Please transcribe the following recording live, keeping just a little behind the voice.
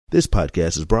This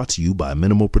podcast is brought to you by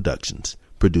Minimal Productions.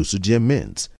 Producer Jim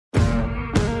Menz.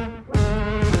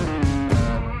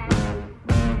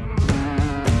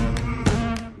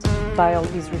 Bail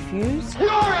is refused.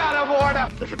 You're out of order!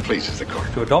 If it pleases the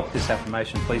court. To adopt this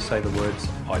affirmation, please say the words,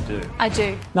 I do. I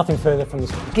do. Nothing further from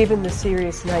this. Given the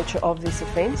serious nature of this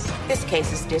offence, this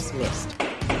case is dismissed.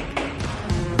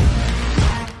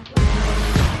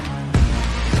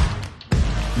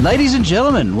 Ladies and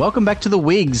gentlemen, welcome back to The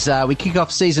Wigs. We kick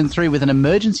off Season 3 with an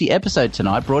emergency episode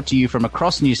tonight brought to you from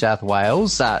across New South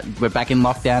Wales. We're back in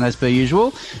lockdown as per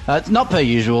usual. Not per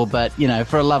usual, but, you know,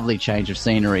 for a lovely change of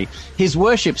scenery. His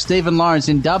Worship, Stephen Lawrence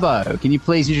in Dubbo. Can you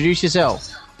please introduce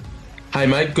yourself? Hey,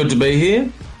 mate, good to be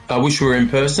here. I wish we were in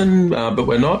person, but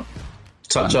we're not.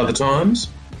 Such other times.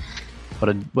 What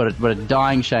a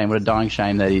dying shame. What a dying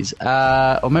shame that is.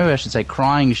 Or maybe I should say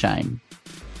crying shame.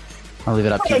 I'll leave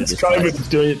it up to you. It's COVID that's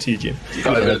doing it to you, Jim.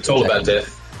 It's all about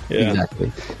death. Yeah.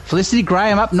 Exactly. Felicity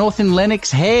Graham up north in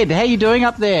Lennox Head. How you doing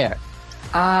up there?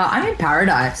 I'm in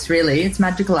paradise, really. It's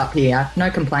magical up here. No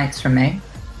complaints from me.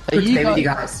 Good to be with you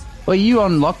guys. Are you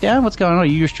on lockdown? What's going on? Are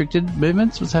you restricted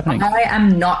movements? What's happening? I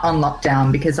am not on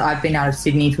lockdown because I've been out of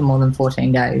Sydney for more than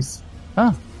 14 days.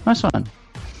 Oh, nice one.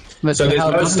 But so there's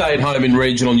no stay at home in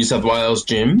regional New South Wales,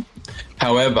 Jim.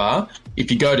 However, if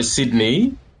you go to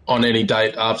Sydney on any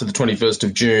date after the 21st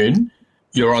of June,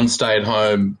 you're on stay at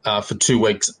home for 2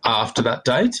 weeks after that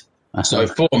date. Uh-huh. So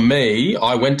for me,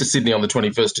 I went to Sydney on the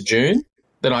 21st of June.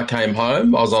 Then I came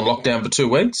home. I was on lockdown for 2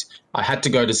 weeks. I had to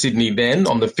go to Sydney then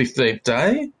on the 15th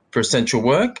day for essential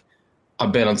work.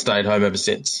 I've been on stay at home ever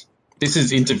since. This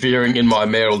is interfering in my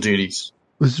mayoral duties.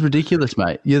 This is ridiculous,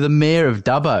 mate. You're the mayor of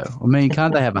Dubbo. I mean,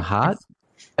 can't they have a heart?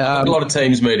 A lot of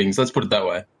Teams meetings, let's put it that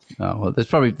way. Oh, well,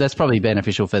 that's probably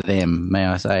beneficial for them, may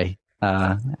I say,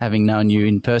 having known you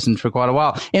in person for quite a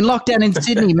while. In lockdown in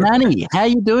Sydney, Manny, how are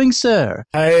you doing, sir?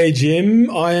 Hey,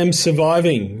 Jim, I am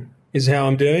surviving is how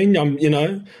I'm doing.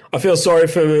 I feel sorry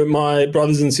for my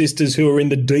brothers and sisters who are in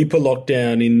the deeper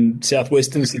lockdown in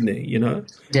southwestern Sydney,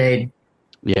 Indeed.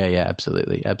 Yeah,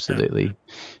 absolutely.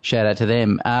 Shout out to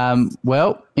them.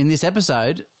 Well, in this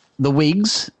episode, the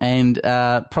Wigs, and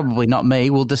probably not me,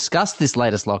 will discuss this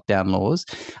latest lockdown laws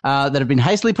that have been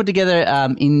hastily put together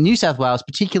in New South Wales,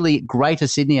 particularly Greater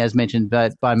Sydney, as mentioned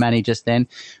by Manny just then.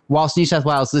 Whilst New South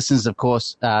Wales listeners, of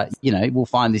course, will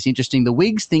find this interesting, the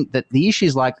Wigs think that the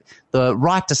issues like the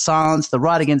right to silence, the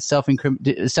right against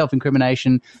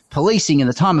self-incrimination, policing in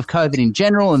the time of COVID in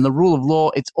general, and the rule of law,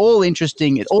 it's all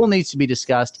interesting. It all needs to be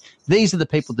discussed. These are the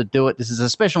people that do it. This is a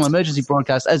special emergency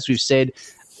broadcast, as we've said.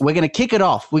 We're going to kick it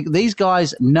off. These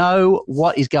guys know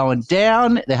what is going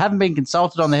down. They haven't been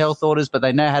consulted on the health orders, but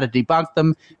they know how to debunk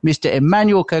them. Mr.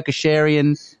 Emmanuel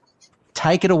Kirkasharian,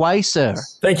 take it away, sir.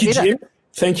 Thank you, Jim.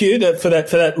 Thank you for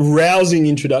that rousing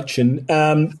introduction.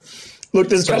 Look,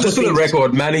 there's a couple just of for the things.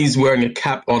 record, Manny's wearing a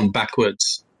cap on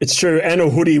backwards. It's true, and a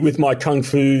hoodie with my Kung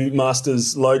Fu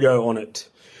Masters logo on it.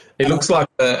 It looks like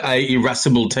a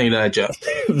irascible teenager.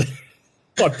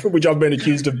 Which I've been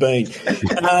accused of being.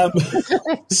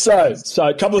 So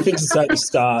a couple of things to say at the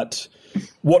start.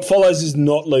 What follows is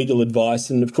not legal advice,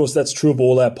 and of course that's true of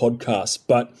all our podcasts,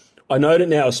 but I note it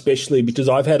now especially because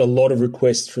I've had a lot of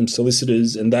requests from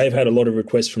solicitors and they've had a lot of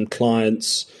requests from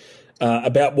clients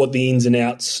about what the ins and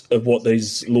outs of what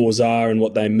these laws are and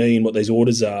what they mean, what these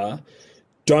orders are.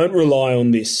 Don't rely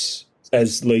on this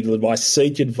as legal advice.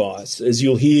 Seek advice. As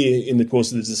you'll hear in the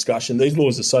course of this discussion, these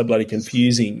laws are so bloody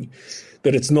confusing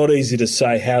that it's not easy to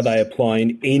say how they apply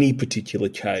in any particular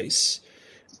case.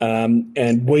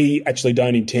 And we actually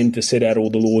don't intend to set out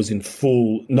all the laws in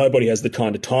full. Nobody has the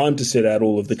kind of time to set out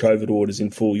all of the COVID orders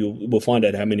in full. We'll find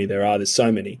out how many there are. There's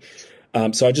so many.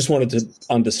 So I just wanted to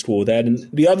underscore that. And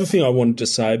the other thing I wanted to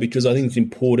say, because I think it's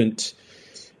important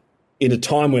in a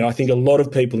time where I think a lot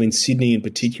of people in Sydney in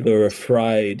particular are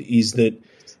afraid, is that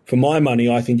for my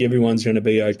money, I think everyone's going to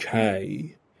be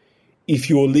okay. If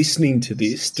you're listening to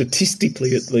this,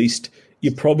 statistically at least,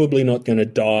 you're probably not going to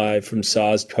die from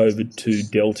SARS-CoV-2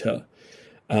 Delta.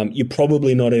 You're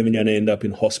probably not even going to end up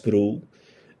in hospital.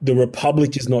 The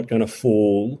Republic is not going to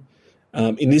fall.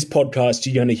 In this podcast,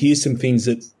 you're going to hear some things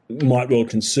that might well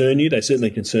concern you. They certainly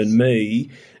concern me.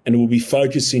 And we'll be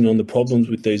focusing on the problems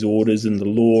with these orders and the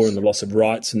law and the loss of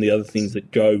rights and the other things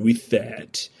that go with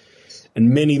that. And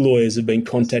many lawyers have been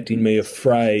contacting me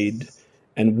afraid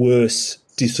and worse,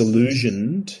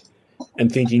 disillusioned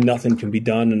and thinking nothing can be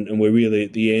done and we're really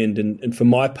at the end. And for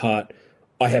my part,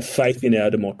 I have faith in our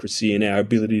democracy and our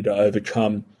ability to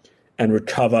overcome and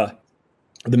recover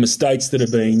the mistakes that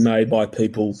are being made by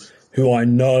people who I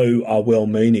know are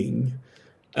well-meaning.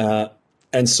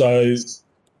 And so,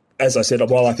 as I said,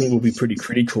 while I think we'll be pretty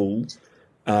critical,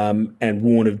 and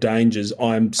warn of dangers,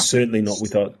 I'm certainly not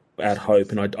without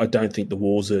hope, and I don't think the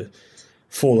walls are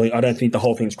falling. I don't think the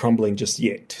whole thing's crumbling just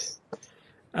yet.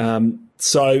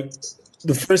 So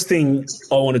the first thing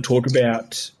I want to talk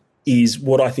about is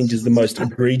what I think is the most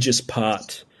egregious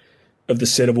part of the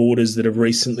set of orders that have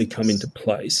recently come into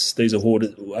place. These are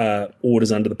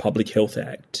orders under the Public Health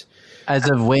Act. As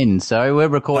of when? So we're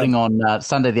recording on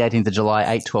Sunday the 18th of July,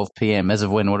 8:12 p.m. As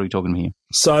of when? What are we talking here?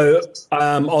 So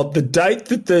the date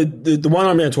that the one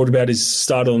I'm going to talk about is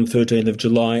started on the 13th of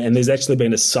July, and there's actually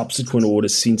been a subsequent order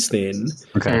since then.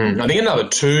 Okay. I think another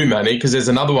two, Manny, because there's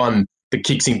another one that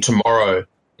kicks in tomorrow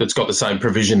that's got the same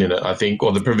provision in it, I think,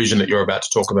 or the provision that you're about to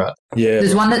talk about. Yeah.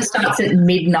 There's one that starts at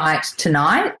midnight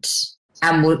tonight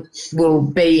and will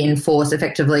be in force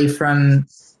effectively from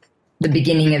the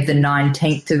beginning of the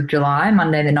 19th of July,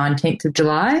 Monday the 19th of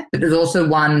July. But there's also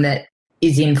one that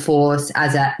is in force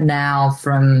as at now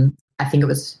from, I think it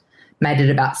was made at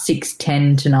about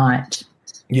 6:10 tonight.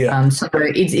 Yeah. So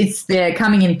they're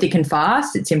coming in thick and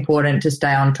fast. It's important to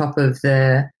stay on top of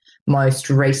the most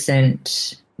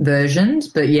recent versions.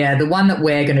 But, yeah, the one that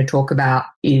we're going to talk about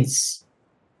is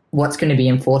what's going to be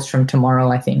enforced from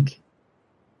tomorrow, I think.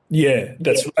 Yeah,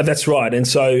 that's right. And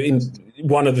so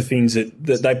one of the things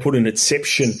that they put an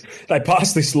exception, they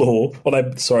passed this law,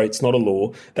 it's not a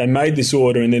law. They made this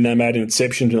order and then they made an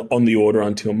exception on the order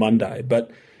until Monday.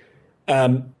 But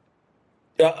let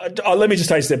me just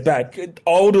take a step back.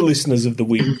 Older listeners of the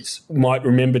Wigs might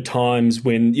remember times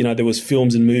when, there was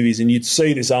films and movies and you'd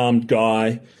see this armed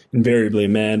guy, invariably a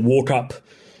man, walk up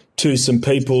to some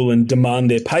people and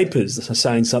demand their papers,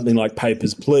 saying something like,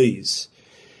 "Papers, please."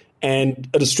 And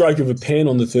at a stroke of a pen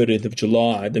on the 13th of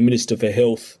July, the Minister for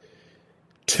Health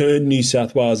turned New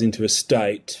South Wales into a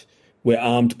state where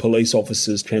armed police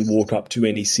officers can walk up to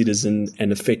any citizen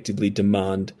and effectively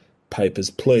demand papers,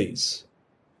 please.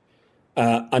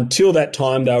 Until that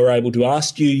time, they were able to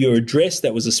ask you your address.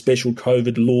 That was a special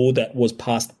COVID law that was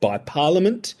passed by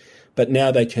Parliament. But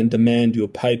now they can demand your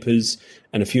papers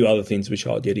and a few other things which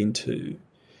I'll get into.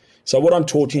 So what I'm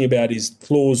talking about is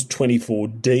Clause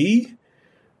 24D,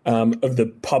 of the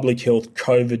Public Health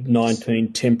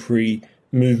COVID-19 Temporary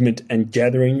Movement and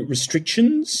Gathering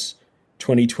Restrictions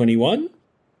 2021.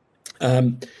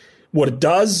 What it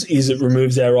does is it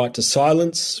removes our right to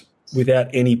silence without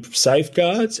any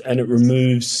safeguards, and it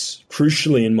removes,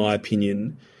 crucially in my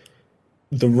opinion,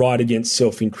 the right against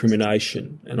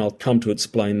self-incrimination, and I'll come to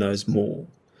explain those more.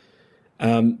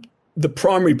 The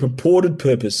primary purported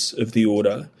purpose of the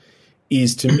order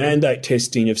is to mandate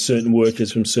testing of certain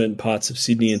workers from certain parts of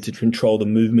Sydney and to control the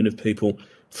movement of people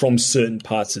from certain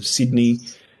parts of Sydney.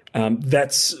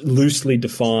 That's loosely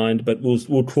defined, but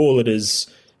we'll call it as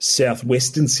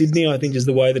southwestern Sydney, I think is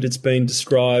the way that it's been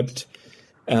described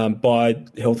by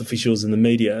health officials and the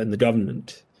media and the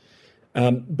government.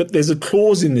 But there's a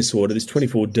clause in this order, this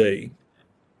 24D,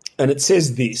 and it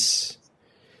says this: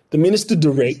 the Minister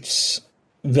directs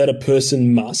that a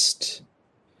person must,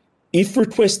 if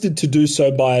requested to do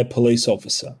so by a police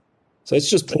officer. So let's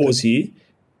just pause here.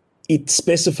 It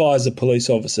specifies a police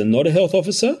officer, not a health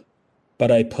officer, but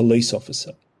a police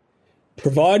officer.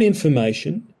 Provide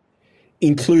information,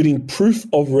 including proof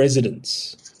of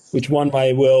residence, which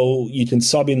you can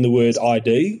sub in the word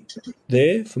ID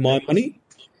there for my money,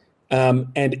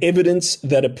 and evidence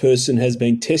that a person has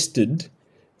been tested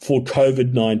for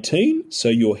COVID-19, so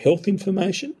your health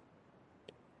information.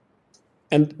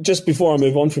 And just before I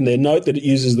move on from there, note that it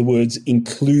uses the words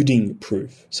including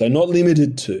proof, so not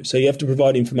limited to. So you have to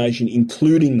provide information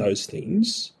including those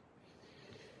things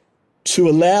to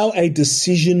allow a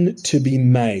decision to be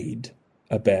made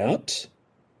about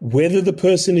whether the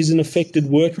person is an affected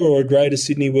worker or a Greater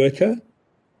Sydney worker,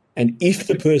 and if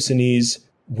the person is,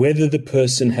 whether the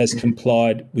person has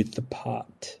complied with the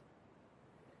part.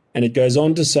 And it goes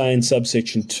on to say in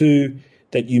subsection 2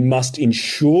 that you must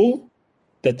ensure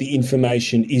that the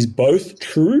information is both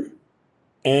true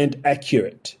and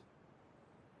accurate,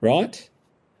 right?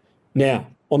 Now,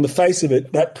 on the face of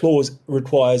it, that clause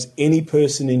requires any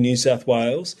person in New South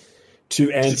Wales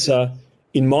to answer,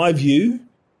 in my view,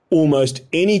 almost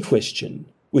any question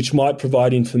which might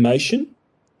provide information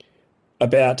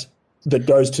about that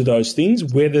goes to those things,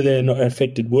 whether they're not an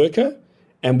affected worker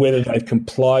and whether they've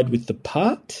complied with the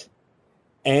part,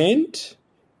 and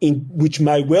which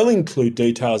may well include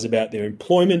details about their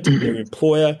employment, their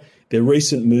employer, their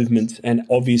recent movements, and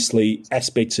obviously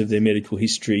aspects of their medical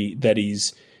history, that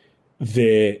is,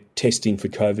 their testing for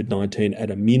COVID-19 at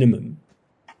a minimum.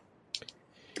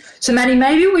 So, Maddie,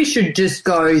 maybe we should just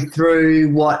go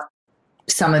through what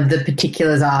some of the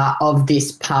particulars are of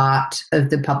this part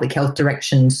of the public health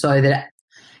direction so that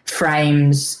it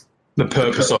frames The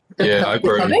purpose of it. I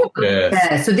agree.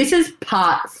 Yeah. So this is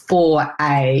part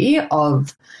 4A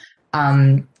of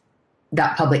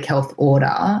that public health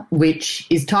order, which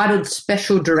is titled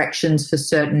Special Directions for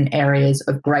Certain Areas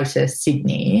of Greater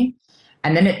Sydney.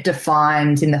 And then it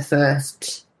defines in the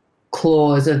first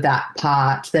clause of that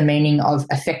part the meaning of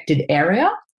affected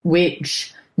area,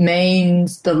 which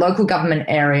means the local government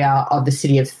area of the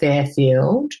city of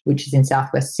Fairfield, which is in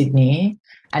southwest Sydney,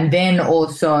 and then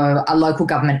also a local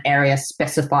government area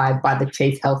specified by the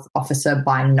Chief Health Officer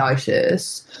by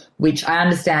notice, which I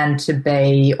understand to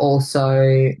be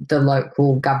also the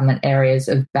local government areas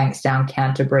of Bankstown,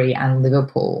 Canterbury and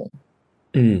Liverpool.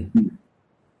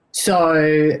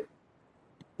 So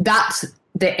that's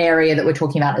the area that we're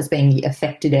talking about as being the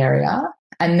affected area.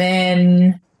 And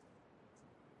then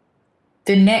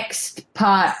the next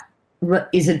part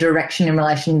is a direction in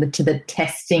relation to the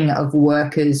testing of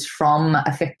workers from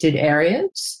affected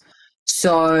areas.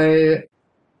 So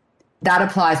that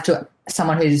applies to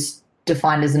someone who's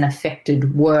defined as an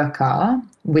affected worker,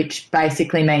 which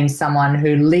basically means someone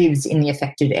who lives in the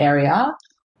affected area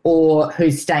or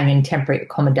who's staying in temporary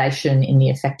accommodation in the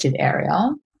affected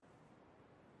area.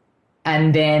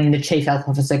 And then the Chief Health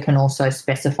Officer can also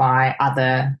specify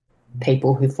other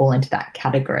people who fall into that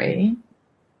category.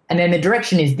 And then the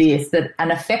direction is this, that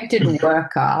an affected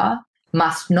worker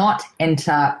must not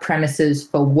enter premises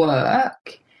for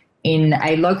work in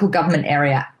a local government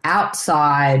area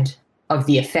outside of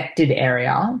the affected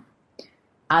area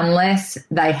unless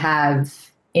they have,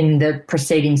 in the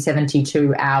preceding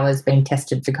 72 hours, been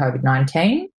tested for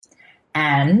COVID-19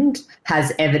 and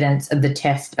has evidence of the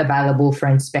test available for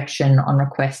inspection on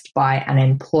request by an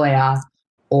employer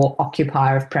or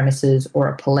occupier of premises or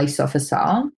a police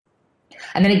officer.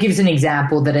 And then it gives an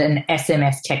example that an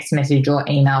SMS text message or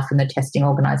email from the testing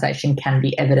organisation can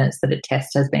be evidence that a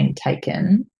test has been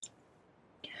taken.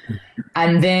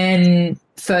 And then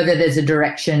further, there's a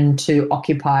direction to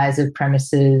occupiers of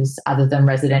premises other than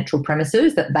residential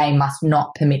premises that they must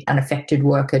not permit an affected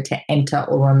worker to enter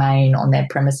or remain on their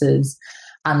premises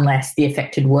unless the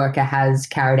affected worker has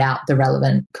carried out the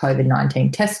relevant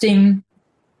COVID-19 testing.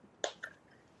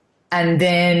 And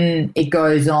then it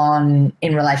goes on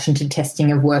in relation to testing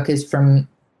of workers from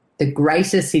the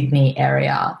Greater Sydney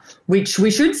area, which we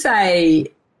should say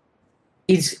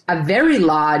is a very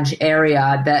large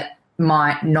area that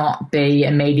might not be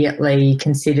immediately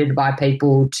considered by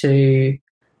people to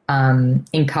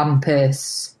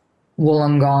encompass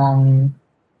Wollongong,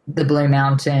 the Blue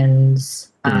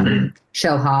Mountains,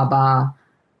 Shell Harbour,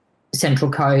 Central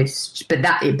Coast,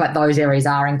 but those areas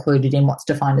are included in what's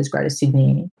defined as Greater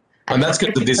Sydney. And that's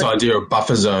because of this idea of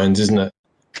buffer zones, isn't it?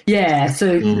 Yeah,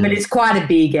 so but it's quite a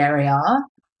big area.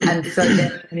 And so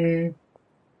then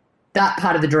that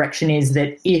part of the direction is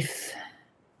that if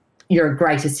you're a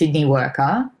Greater Sydney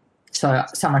worker, so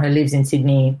someone who lives in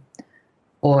Sydney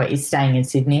or is staying in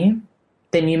Sydney,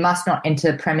 then you must not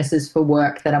enter premises for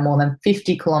work that are more than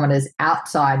 50 kilometres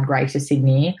outside Greater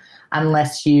Sydney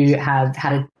unless you have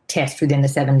had a test within the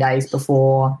 7 days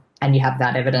before and you have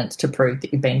that evidence to prove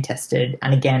that you've been tested.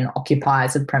 And again,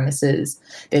 occupiers of premises,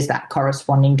 there's that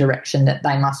corresponding direction that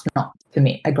they must not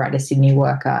permit a Greater Sydney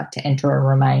worker to enter or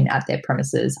remain at their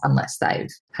premises unless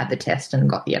they've had the test and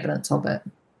got the evidence of it.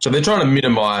 So they're trying to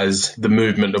minimise the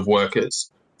movement of workers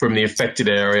from the affected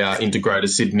area into Greater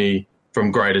Sydney,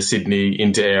 from Greater Sydney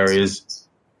into areas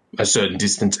a certain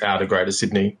distance out of Greater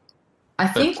Sydney. I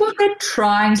think what they're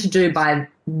trying to do by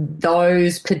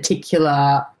those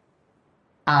particular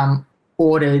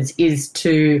orders is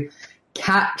to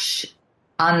catch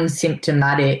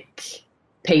unsymptomatic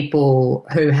people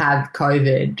who have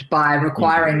COVID by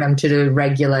requiring them to do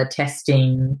regular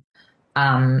testing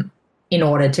in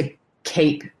order to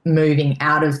keep moving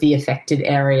out of the affected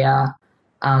area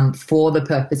for the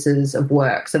purposes of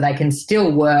work. So they can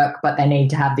still work, but they need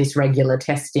to have this regular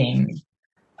testing.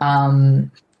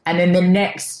 And then the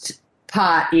next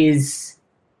part is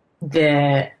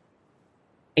the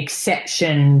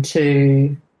exception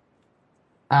to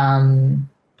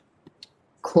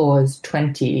Clause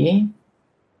 20.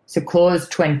 So Clause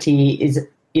 20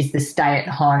 is the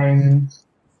stay-at-home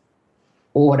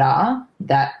order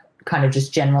that kind of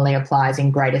just generally applies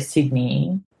in Greater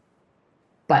Sydney.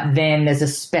 But then there's a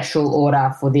special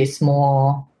order for this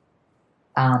more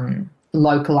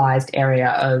localised area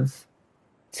of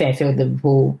Fairfield,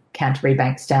 Liverpool, Canterbury,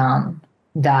 Bankstown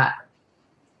that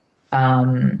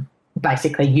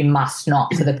basically you must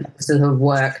not, for the purposes of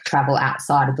work, travel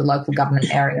outside of the local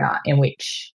government area in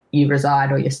which you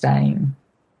reside or you're staying.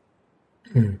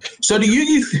 So do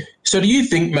you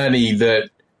think, Manny, that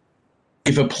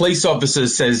if a police officer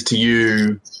says to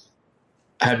you,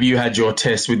 have you had your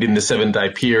test within the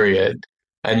 7-day period,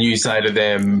 and you say to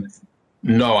them,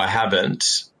 no, I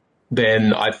haven't,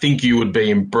 then I think you would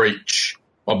be in breach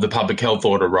of the public health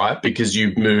order, right? Because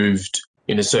you've moved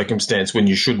in a circumstance when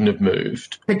you shouldn't have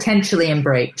moved. Potentially in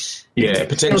breach. Yeah,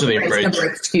 potentially in breach. Reasonable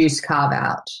excuse carve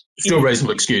out. Still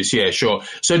reasonable excuse, yeah, sure.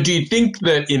 So do you think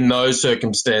that in those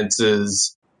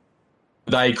circumstances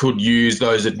they could use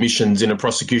those admissions in a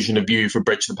prosecution of you for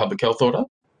breach of the public health order?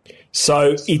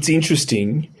 So it's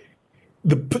interesting.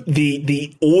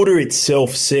 The order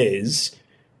itself says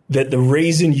that the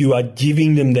reason you are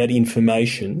giving them that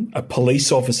information, a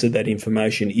police officer that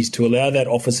information, is to allow that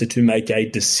officer to make a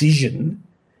decision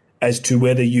as to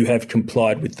whether you have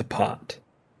complied with the part.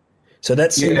 So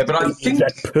that's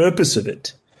the purpose of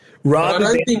it. But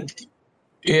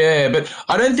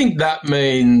I don't think that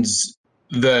means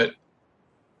that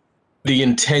the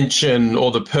intention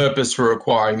or the purpose for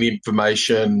requiring the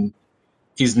information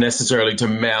is necessarily to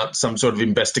mount some sort of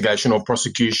investigation or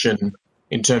prosecution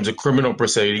in terms of criminal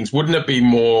proceedings. Wouldn't it be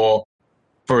more,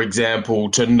 for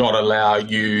example, to not allow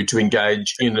you to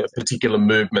engage in a particular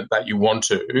movement that you want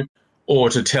to, or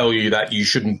to tell you that you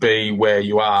shouldn't be where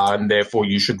you are and therefore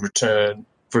you should return,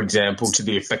 for example, to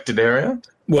the affected area?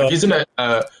 Well, isn't it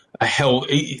a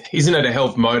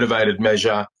health motivated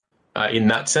measure in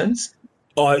that sense?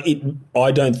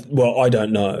 I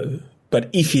don't know. But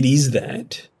if it is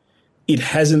that, it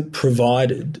hasn't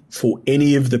provided for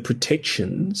any of the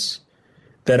protections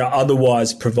that are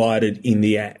otherwise provided in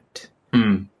the Act.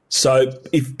 So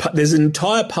if there's an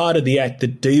entire part of the Act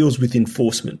that deals with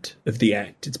enforcement of the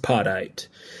Act, it's Part 8,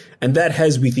 and that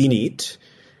has within it,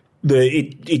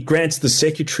 it grants the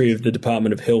Secretary of the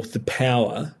Department of Health the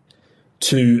power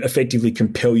to effectively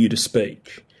compel you to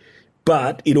speak.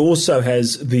 But it also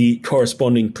has the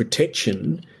corresponding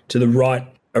protection to the right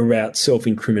about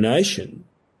self-incrimination,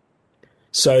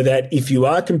 so that if you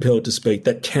are compelled to speak,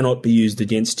 that cannot be used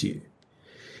against you.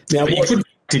 Now, but you could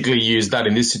practically use that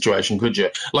in this situation, could you?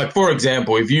 Like, for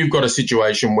example, if you've got a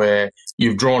situation where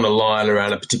you've drawn a line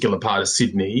around a particular part of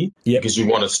Sydney because you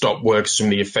want to stop workers from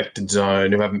the affected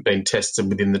zone who haven't been tested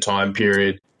within the time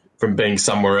period from being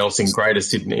somewhere else in Greater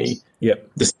Sydney,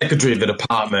 the Secretary of the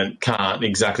Department can't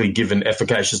exactly give an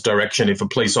efficacious direction if a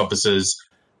police officer's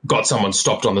got someone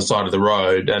stopped on the side of the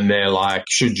road and they're like,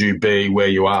 should you be where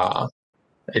you are?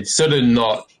 It's sort of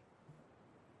not...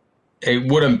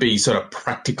 It wouldn't be sort of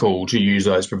practical to use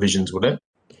those provisions, would it?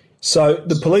 So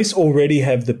the police already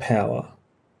have the power.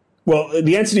 Well,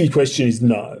 the answer to your question is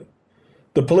no.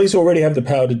 The police already have the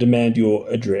power to demand your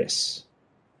address.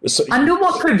 So, under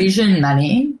what provision,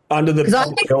 Manny? Under the... Because I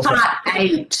think Part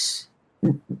 8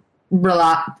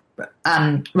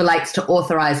 relates to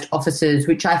authorised officers,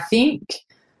 which I think...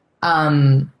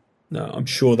 no, I'm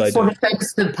sure they do. For the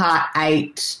purpose of Part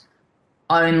 8...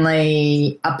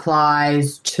 only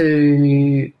applies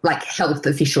to like health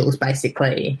officials,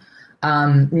 basically.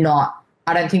 I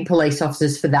don't think police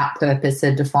officers for that purpose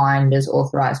are defined as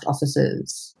authorised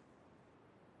officers.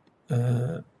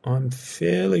 I'm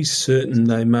fairly certain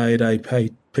they made a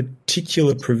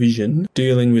particular provision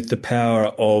dealing with the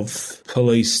power of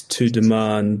police to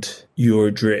demand your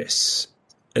address,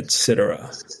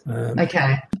 etc.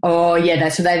 Okay. Oh, yeah.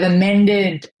 So they've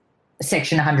amended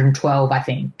Section 112, I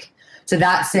think. So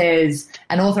that says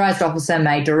an authorised officer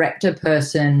may direct a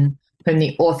person whom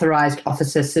the authorised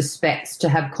officer suspects to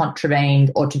have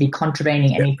contravened or to be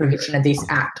contravening any provision of this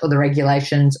Act or the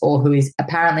regulations, or who is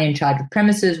apparently in charge of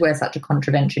premises where such a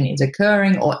contravention is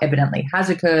occurring or evidently has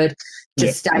occurred,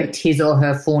 to state his or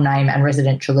her full name and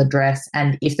residential address,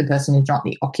 and if the person is not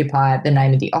the occupier, the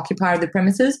name of the occupier of the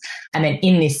premises. And then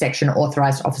in this section,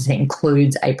 authorised officer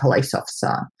includes a police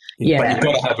officer. Yeah. But you've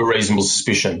got to have a reasonable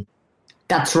suspicion.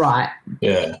 That's right.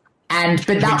 Yeah.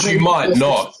 But you might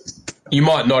not. You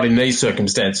might not in these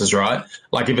circumstances, right?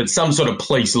 Like if it's some sort of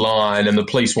police line and the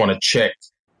police want to check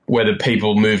whether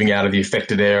people moving out of the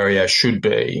affected area should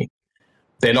be,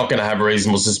 they're not going to have a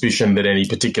reasonable suspicion that any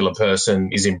particular person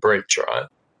is in breach, right?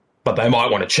 But they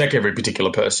might want to check every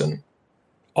particular person.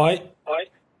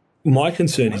 My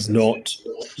concern is not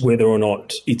whether or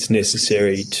not it's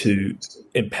necessary to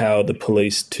empower the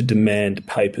police to demand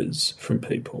papers from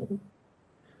people.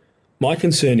 My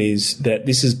concern is that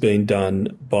this has been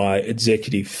done by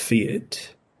executive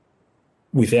fiat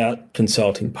without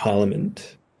consulting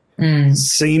Parliament,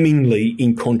 seemingly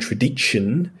in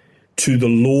contradiction to the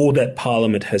law that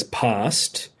Parliament has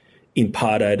passed in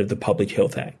Part 8 of the Public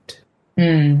Health Act.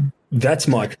 That's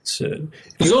my concern.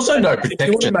 There's also no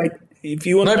protection. If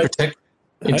you want no protection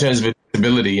in terms of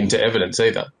admissibility into evidence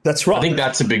either. That's right. I think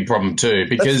that's a big problem too,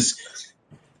 because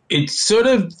it's sort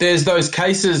of, there's those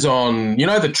cases on,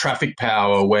 the traffic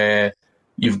power where,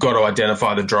 you've got to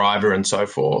identify the driver and so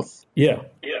forth. Yeah.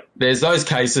 There's those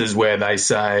cases where they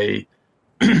say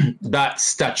that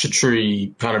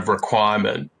statutory kind of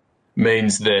requirement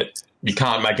means that you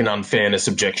can't make an unfairness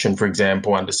objection, for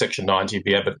example, under Section 90 of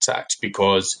the Evidence Act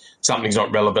because something's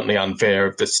not relevantly unfair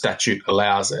if the statute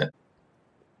allows it.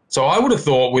 So I would have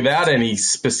thought without any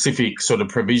specific sort of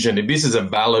provision, if this is a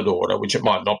valid order, which it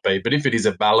might not be, but if it is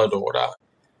a valid order,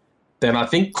 then I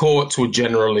think courts would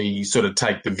generally sort of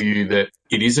take the view that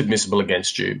it is admissible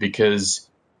against you because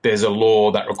there's a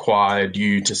law that required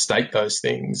you to state those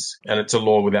things, and it's a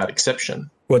law without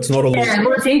exception. Well, it's not a law. Yeah,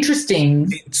 well, it's interesting.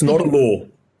 It's not a law.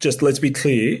 Just let's be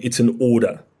clear, it's an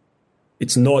order.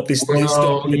 It's not this.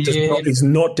 It's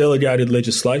not delegated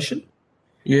legislation.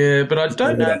 Yeah, but I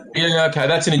don't know. Yeah, okay,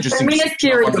 that's an interesting. The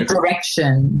ministerial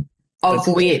direction of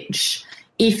which,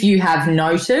 if you have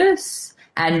notice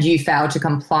and you fail to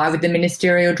comply with the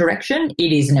ministerial direction,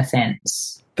 it is an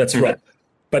offence. That's right.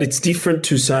 But it's different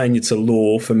to saying it's a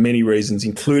law for many reasons,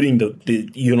 including that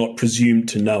you're not presumed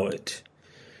to know it.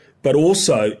 But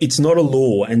also, it's not a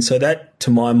law, and so that,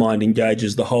 to my mind,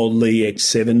 engages the whole Lee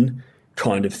X7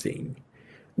 kind of thing,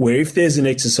 where if there's an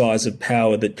exercise of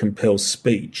power that compels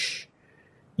speech,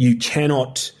 you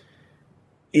cannot.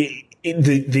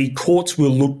 The courts will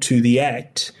look to the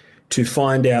Act to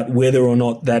find out whether or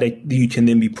not that you can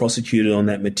then be prosecuted on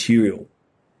that material.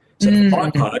 So for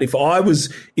my part, if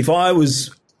I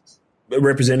was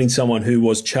representing someone who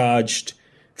was charged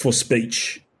for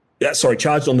speech,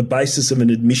 charged on the basis of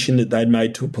an admission that they'd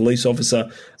made to a police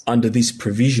officer under this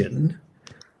provision,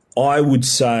 I would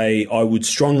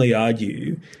strongly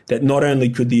argue that not only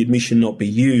could the admission not be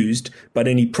used, but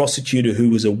any prosecutor who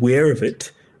was aware of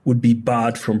it would be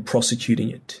barred from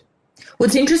prosecuting it. Well,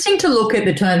 it's interesting to look at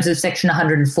the terms of Section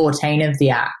 114 of the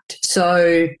Act.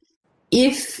 So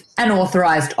if an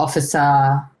authorised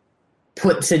officer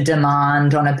puts a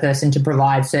demand on a person to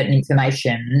provide certain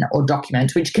information or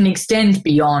documents, which can extend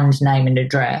beyond name and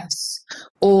address,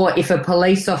 or if a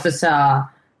police officer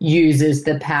uses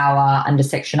the power under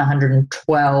Section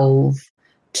 112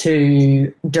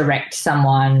 to direct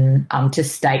someone to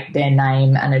state their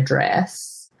name and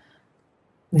address,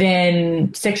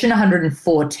 then Section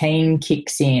 114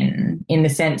 kicks in the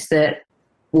sense that,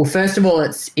 well, first of all,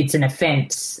 it's an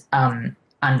offence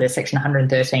under Section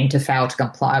 113 to fail to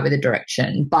comply with a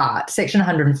direction. But Section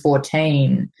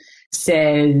 114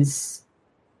 says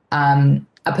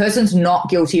a person's not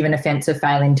guilty of an offence of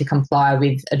failing to comply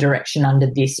with a direction under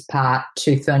this part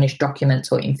to furnish documents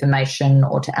or information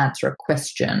or to answer a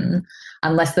question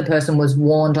unless the person was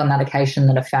warned on that occasion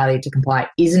that a failure to comply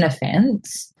is an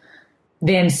offence.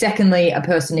 Then secondly, a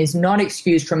person is not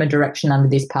excused from a direction under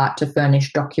this part to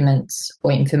furnish documents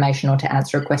or information or to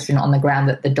answer a question on the ground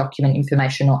that the document,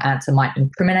 information or answer might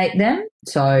incriminate them.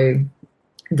 So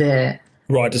the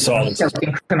right to silence.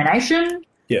 Self-incrimination.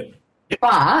 Yeah.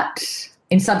 But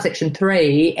in subsection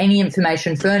 3, any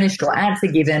information furnished or answer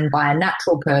given by a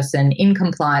natural person in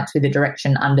compliance with the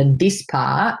direction under this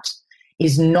part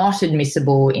is not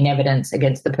admissible in evidence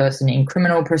against the person in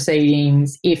criminal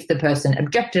proceedings if the person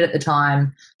objected at the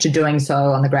time to doing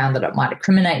so on the ground that it might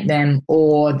incriminate them,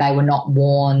 or they were not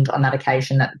warned on that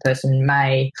occasion that the person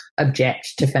may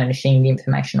object to furnishing the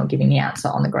information or giving the answer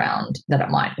on the ground that it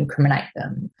might incriminate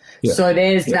them. Yeah. So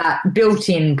there's that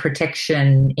built-in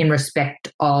protection in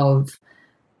respect of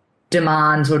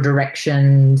demands or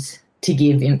directions to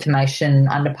give information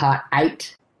under Part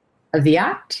 8 of the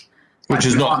Act. Which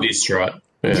is not this, right?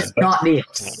 Yeah. It's not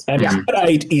this. And Part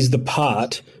 8 is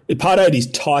Part 8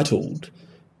 is titled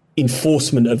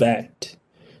Enforcement of Act.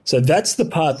 So that's the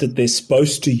part that they're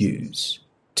supposed to use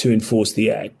to enforce the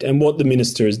Act. And what the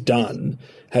Minister has done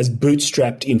has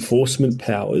bootstrapped enforcement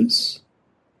powers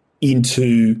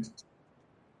into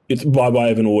it by way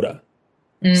of an order.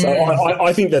 So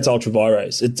I think that's ultra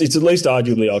vires. It's at least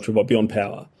arguably ultra beyond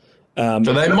power. So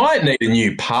they might need a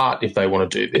new part if they want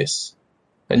to do this.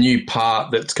 A new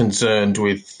part that's concerned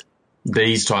with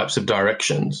these types of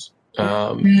directions.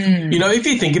 If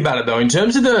you think about it, though, in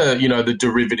terms of the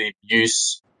derivative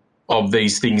use of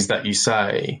these things that you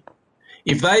say,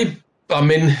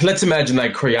 let's imagine they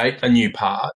create a new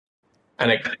part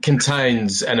and it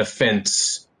contains an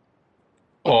offence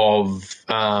of,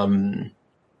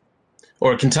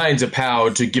 or it contains a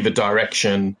power to give a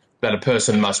direction that a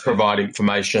person must provide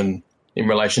information in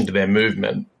relation to their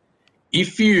movement.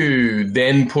 If you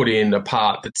then put in a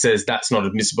part that says that's not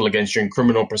admissible against you in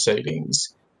criminal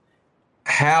proceedings,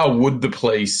 how would the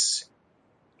police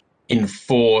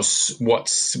enforce what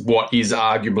is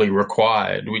arguably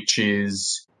required, which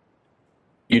is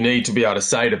you need to be able to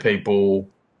say to people,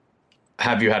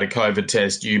 have you had a COVID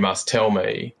test? You must tell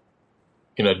me.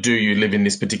 do you live in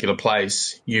this particular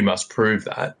place? You must prove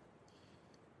that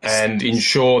and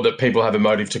ensure that people have a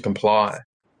motive to comply.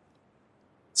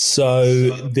 So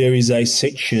there is a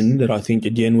section that I think,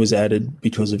 again, was added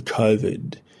because of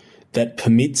COVID that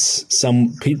permits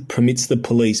the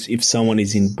police, if someone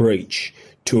is in breach,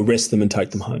 to arrest them and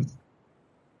take them home.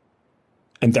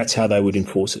 And that's how they would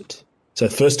enforce it. So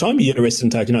first time, you get arrested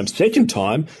and taken home. Second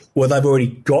time, well, they've already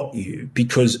got you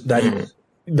because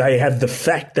they have the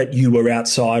fact that you were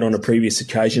outside on a previous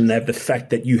occasion. They have the fact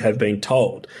that you have been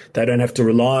told. They don't have to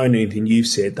rely on anything you've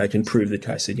said. They can prove the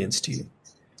case against you.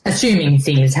 Assuming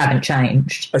things haven't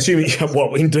changed.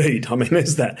 Well, indeed. I mean,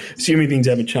 there's that. Assuming things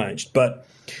haven't changed. But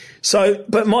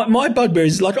my bugbear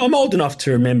is, like, I'm old enough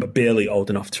to remember, barely old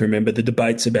enough to remember, the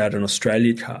debates about an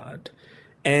Australia card.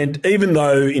 And even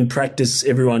though in practice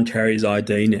everyone carries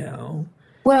ID now.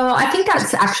 Well, I think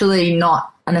that's actually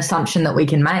not an assumption that we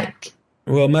can make.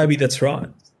 Well, maybe that's right.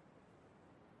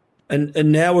 And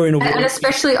now we're in a world. And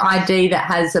especially ID that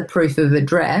has a proof of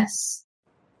address.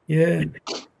 Yeah.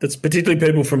 That's particularly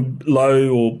people from low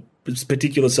or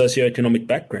particular socioeconomic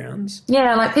backgrounds.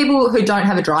 Yeah, like people who don't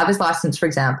have a driver's license, for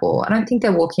example. I don't think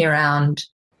they're walking around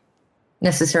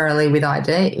necessarily with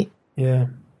ID. Yeah.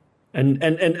 And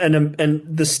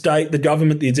the state, the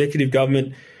government, the executive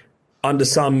government, under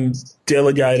some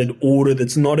delegated order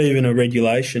that's not even a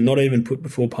regulation, not even put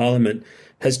before Parliament,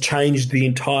 has changed the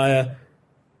entire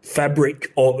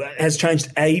fabric has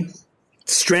changed a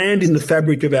strand in the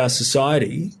fabric of our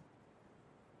society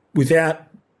without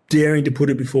daring to put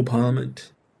it before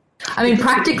Parliament. I mean,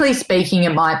 practically speaking,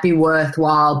 it might be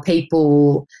worthwhile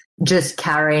people just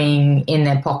carrying in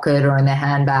their pocket or in their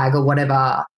handbag or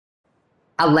whatever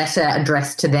a letter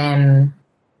addressed to them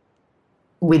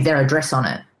with their address on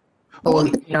it, or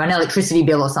an electricity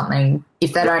bill or something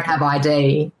if they don't have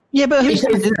ID. Yeah, but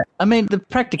I mean, the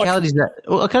practicalities of that.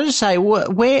 Well, can I just say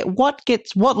what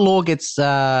law gets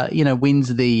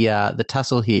wins the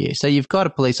tussle here? So you've got a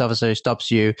police officer who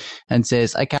stops you and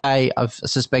says, "Okay, I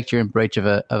suspect you're in breach of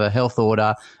a health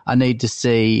order. I need to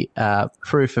see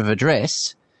proof of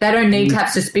address." They don't need to have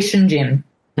suspicion, Jim.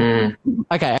 Mm.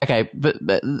 Okay, but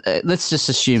let's just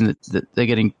assume that they're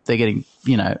getting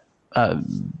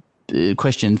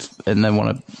questioned and they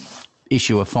want to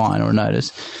issue a fine or a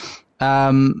notice.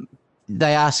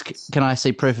 They ask, "Can I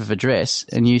see proof of address?"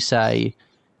 And you say,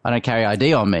 "I don't carry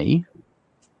ID on me."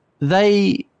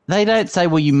 They don't say,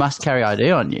 "Well, you must carry ID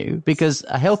on you," because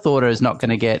a health order is not going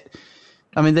to get.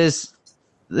 I mean, there's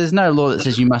no law that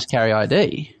says you must carry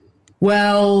ID.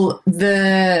 Well,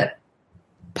 the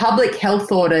public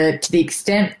health order, to the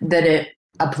extent that it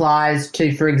applies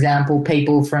to, for example,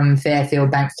 people from Fairfield,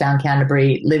 Bankstown,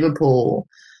 Canterbury, Liverpool,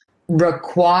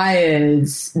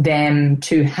 requires them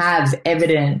to have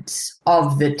evidence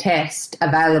of the test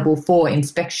available for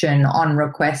inspection on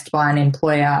request by an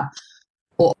employer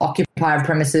or occupier of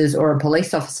premises or a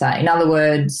police officer. In other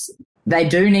words, they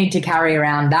do need to carry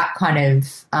around that kind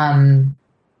of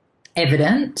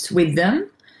evidence with them.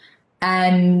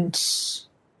 And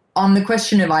on the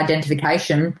question of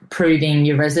identification, proving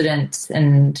your residence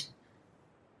and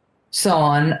so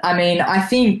on, I mean, I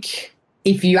think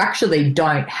if you actually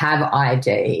don't have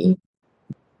ID,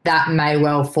 that may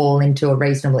well fall into a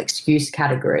reasonable excuse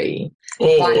category.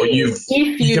 Or you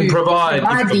can provide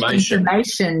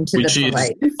information to which the is,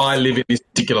 police. I live in this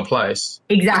particular place.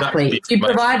 Exactly. If you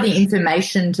provide the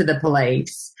information to the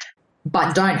police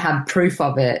but don't have proof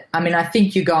of it, I mean, I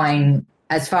think you're going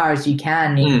as far as you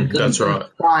can in that's right.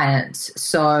 compliance.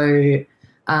 So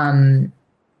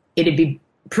it'd be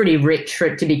pretty rich for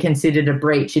it to be considered a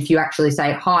breach if you actually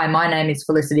say, "Hi, my name is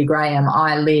Felicity Graham.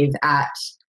 I live at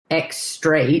X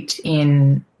street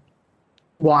in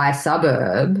Y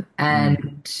suburb,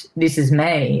 and this is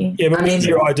me." Yeah, but where's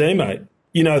your ID, mate?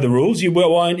 You know the rules.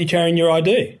 Why aren't you carrying your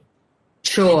ID?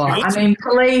 Sure. I mean,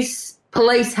 police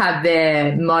have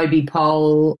their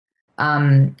MobiPol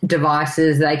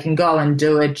devices. They can go and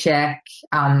do a check.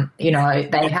 They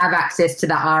have access to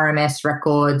the RMS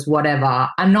records, whatever.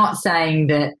 I'm not saying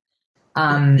that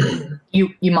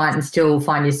you might still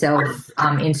find yourself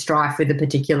in strife with a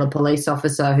particular police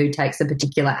officer who takes a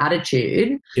particular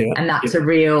attitude, and that's a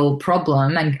real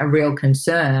problem and a real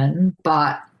concern.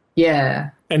 But yeah.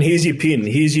 And here's your PIN.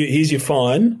 Here's your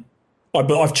fine.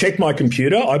 I've checked my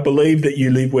computer. I believe that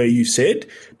you live where you said,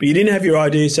 but you didn't have your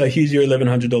ID, so here's your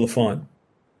 $1,100 fine.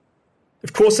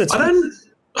 Of course, that's.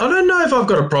 I don't know if I've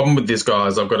got a problem with this,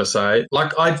 guys. I've got to say,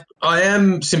 like, I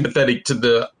am sympathetic to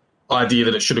the idea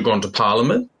that it should have gone to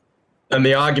Parliament, and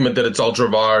the argument that it's ultra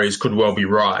vires could well be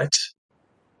right.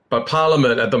 But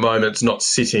Parliament at the moment is not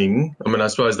sitting. I mean, I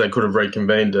suppose they could have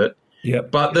reconvened it. Yeah.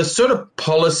 But the sort of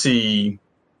policy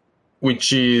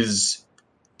which is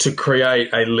to create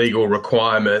a legal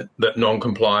requirement that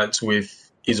non-compliance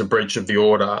with is a breach of the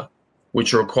order,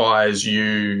 which requires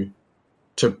you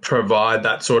to provide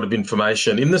that sort of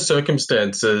information in the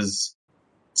circumstances,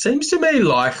 seems to me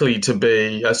likely to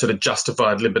be a sort of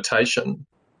justified limitation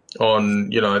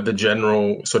on, you know, the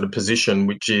general sort of position,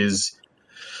 which is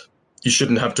you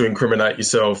shouldn't have to incriminate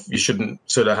yourself. You shouldn't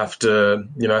sort of have to,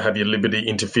 you know, have your liberty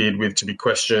interfered with to be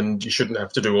questioned. You shouldn't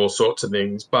have to do all sorts of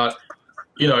things. But,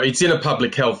 you know, it's in a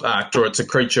public health act, or it's a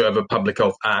creature of a public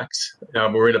health act.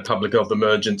 We're in a public health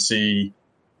emergency.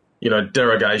 You know,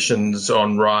 derogations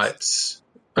on rights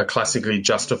are classically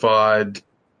justified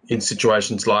in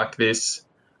situations like this.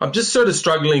 I'm just sort of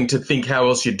struggling to think how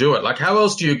else you do it. Like, how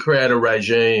else do you create a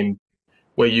regime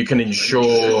where you can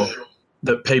ensure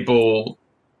that people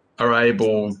are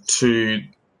able to,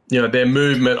 you know, their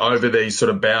movement over these sort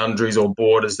of boundaries or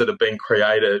borders that have been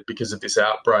created because of this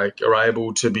outbreak are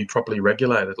able to be properly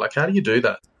regulated? Like, how do you do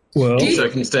that? Well, In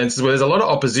circumstances where there's a lot of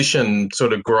opposition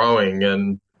sort of growing,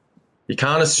 and you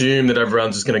can't assume that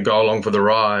everyone's just going to go along for the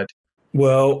ride.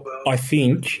 well, I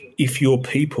think if your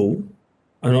people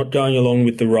are not going along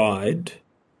with the ride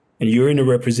and you're in a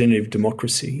representative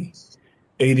democracy,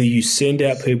 either you send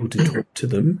out people to talk to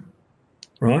them,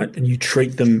 right, and you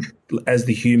treat them as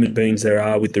the human beings they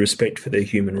are with the respect for their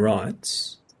human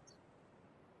rights,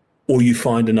 or you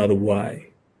find another way,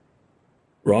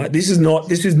 right? This is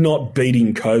not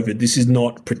beating COVID. This is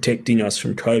not protecting us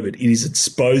from COVID. It is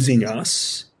exposing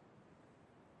us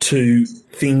to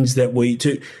things that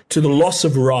to the loss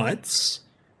of rights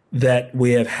that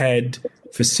we have had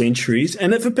for centuries,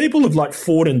 and that for people have like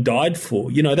fought and died for.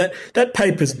 You know, that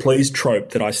papers please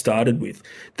trope that I started with,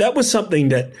 that was something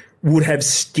that would have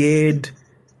scared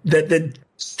that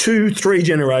 2-3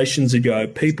 generations ago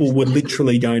people were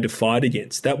literally going to fight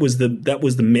against. That was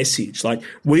the message. Like,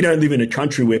 we don't live in a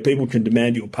country where people can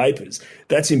demand your papers.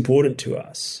 That's important to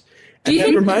us. Do you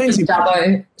think remains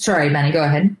important? Sorry, Manny, go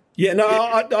ahead. Yeah, no,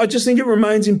 I just think it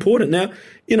remains important. Now,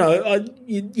 you know,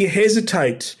 you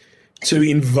hesitate to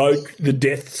invoke the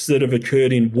deaths that have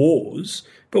occurred in wars,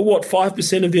 but what,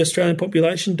 5% of the Australian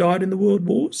population died in the world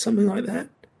wars, something like that,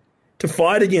 to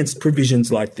fight against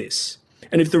provisions like this.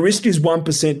 And if the risk is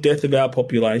 1% death of our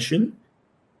population,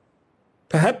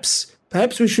 perhaps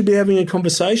we should be having a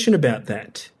conversation about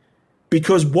that,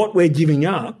 because what we're giving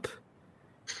up,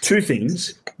 two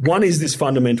things. One is this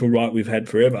fundamental right we've had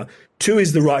forever. Two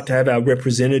is the right to have our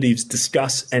representatives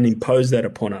discuss and impose that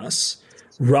upon us,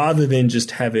 rather than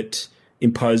just have it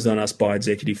imposed on us by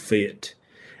executive fiat.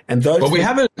 And those. Well, we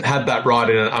haven't had that right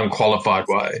in an unqualified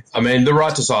way. I mean, the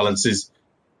right to silence is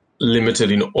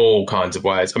limited in all kinds of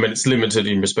ways. I mean, it's limited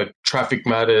in respect of traffic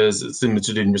matters. It's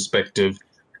limited in respect of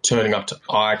turning up to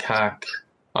ICAC.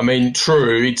 I mean,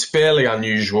 true, it's fairly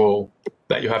unusual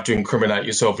that you have to incriminate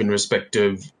yourself in respect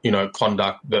of, you know,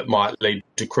 conduct that might lead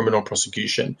to criminal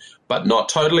prosecution, but not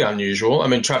totally unusual. I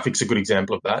mean, traffic's a good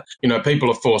example of that. You know, people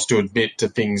are forced to admit to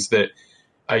things that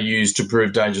are used to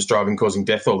prove dangerous driving causing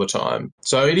death all the time.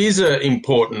 So it is an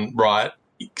important right,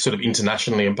 sort of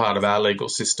internationally, and part of our legal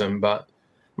system. But,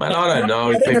 man, I don't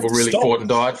know if people really fought and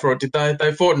died for it, did they?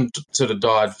 They fought and sort of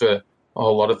died for a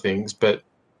whole lot of things, but...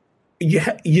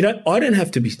 You don't. I don't have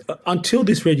to be, until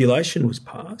this regulation was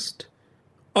passed,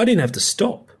 I didn't have to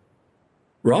stop,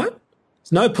 right?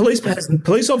 No police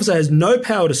officer has no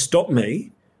power to stop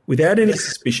me without any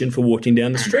suspicion for walking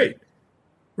down the street,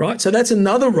 right? So that's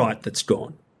another right that's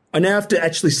gone. I now have to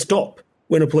actually stop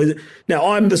when a police...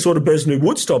 Now, I'm the sort of person who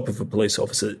would stop if a police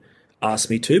officer asked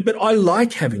me to, but I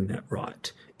like having that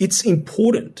right. It's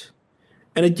important.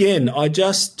 And again, I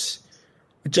just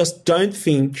don't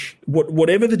think,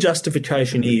 whatever the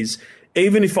justification is,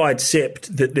 even if I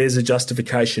accept that there's a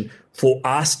justification for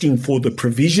asking for the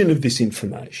provision of this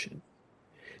information,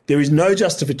 there is no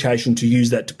justification to use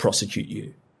that to prosecute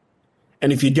you.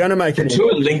 And if you're going to make it... The two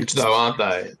are linked, though, aren't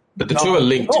they? But the two are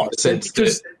linked in the sense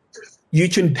that you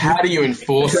can... How do you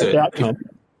enforce it?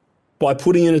 By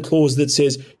putting in a clause that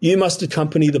says you must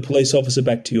accompany the police officer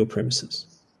back to your premises,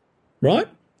 right?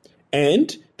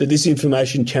 And that this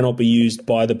information cannot be used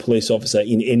by the police officer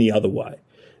in any other way.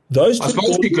 I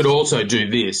suppose you could also do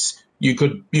this. You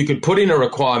could put in a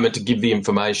requirement to give the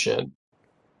information,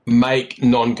 make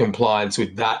non-compliance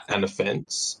with that an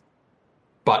offence,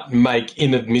 but make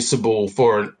inadmissible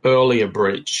for an earlier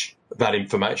breach that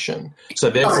information. So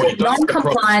therefore,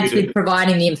 non-compliance with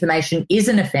providing the information is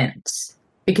an offence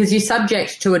because you're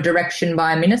subject to a direction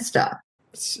by a minister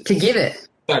to give it.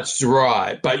 That's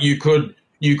right, but you could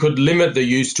limit the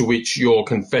use to which your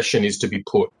confession is to be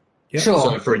put. Yeah. Sure.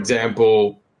 So, for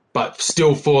example, but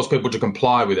still force people to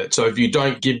comply with it. So if you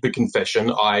don't give the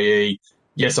confession, i.e.,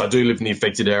 yes, I do live in the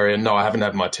affected area, no, I haven't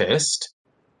had my test,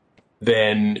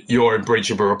 then you're in breach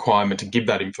of a requirement to give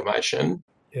that information.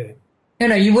 Yeah.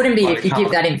 No, you wouldn't be But if you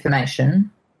give that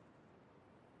information.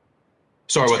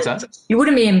 Sorry, what's that? You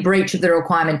wouldn't be in breach of the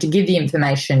requirement to give the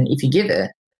information if you give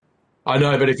it. I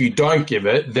know, but if you don't give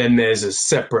it, then there's a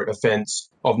separate offence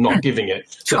of not giving it.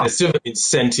 So there's still an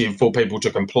incentive for people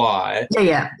to comply.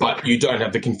 Yeah. But you don't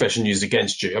have the confession used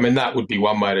against you. I mean, that would be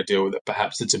one way to deal with it.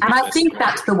 Perhaps it's a bit And I less think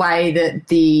that's the way that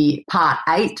the Part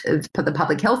 8 of the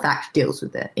Public Health Act deals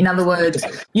with it. In other words,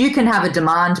 you can have a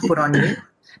demand put on you,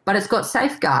 but it's got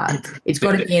safeguards. It's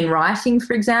got to be in writing,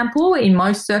 for example, in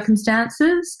most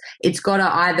circumstances. It's got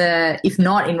to either, if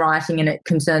not in writing and it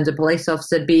concerns a police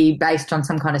officer, be based on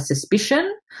some kind of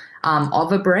suspicion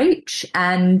of a breach.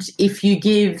 And if you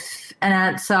give an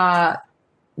answer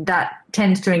that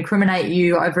tends to incriminate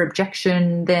you over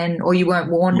objection, then, or you weren't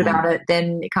warned about it,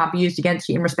 then it can't be used against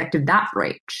you in respect of that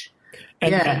breach.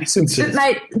 And But,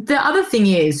 mate, the other thing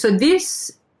is, so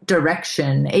this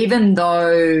direction, even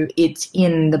though it's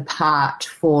in the Part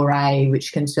 4A,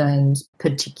 which concerns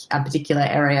a particular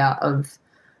area of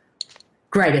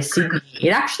Greater Sydney, it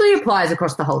actually applies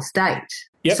across the whole state.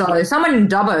 Yep. So someone in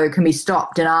Dubbo can be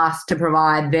stopped and asked to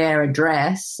provide their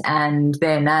address and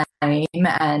their name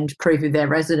and proof of their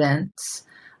residence,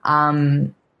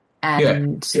 and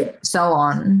so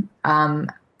on.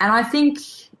 And I think,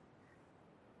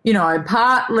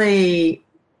 partly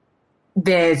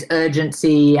there's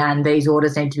urgency and these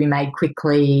orders need to be made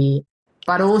quickly,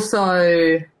 but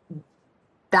also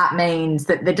that means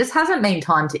that there just hasn't been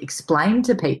time to explain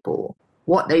to people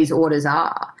what these orders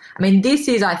are. I mean, this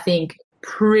is, I think,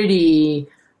 pretty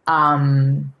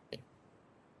a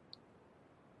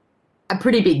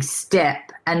pretty big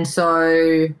step. And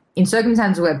so in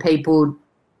circumstances where people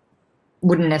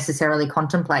wouldn't necessarily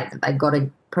contemplate that they've got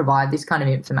to provide this kind of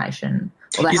information,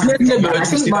 I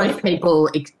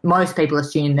think most people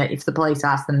assume that if the police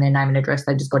ask them their name and address,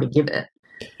 they just got to give it.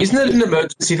 Isn't it an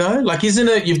emergency though? Like, isn't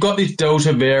it? You've got this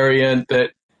Delta variant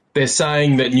that they're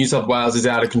saying that New South Wales is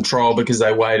out of control because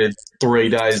they waited 3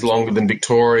 days longer than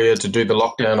Victoria to do the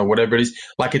lockdown or whatever it is.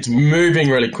 Like, it's moving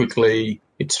really quickly.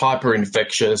 It's hyper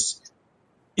infectious.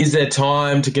 Is there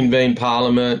time to convene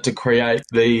Parliament to create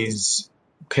these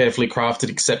carefully crafted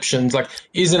exceptions? Like,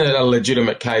 isn't it a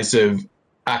legitimate case of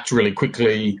act really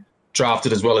quickly, draft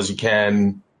it as well as you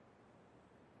can?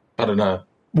 I don't know.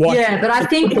 But I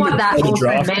think what that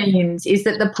also means is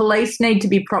that the police need to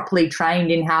be properly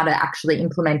trained in how to actually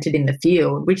implement it in the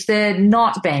field, which they're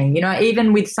not being.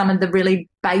 Even with some of the really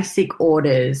basic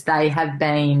orders, they have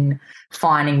been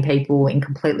fining people in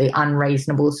completely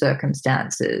unreasonable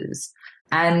circumstances.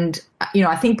 And,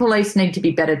 I think police need to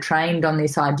be better trained on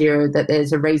this idea that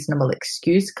there's a reasonable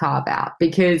excuse carve-out,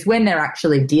 because when they're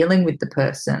actually dealing with the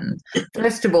person,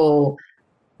 first of all,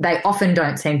 they often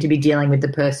don't seem to be dealing with the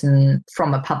person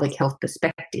from a public health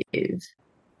perspective.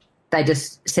 They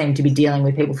just seem to be dealing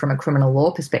with people from a criminal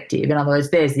law perspective. In other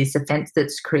words, there's this offence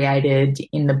that's created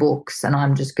in the books and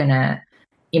I'm just going to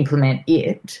implement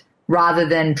it, rather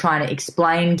than trying to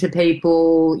explain to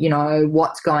people,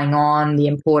 what's going on, the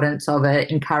importance of it,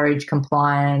 encourage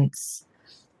compliance,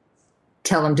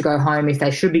 tell them to go home if they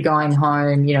should be going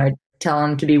home, tell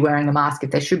them to be wearing a mask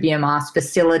if there should be a mask,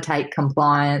 facilitate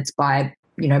compliance by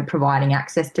providing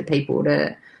access to people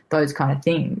to those kind of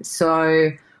things.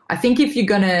 So I think if you're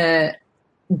going to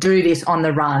do this on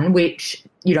the run, which,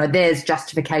 there's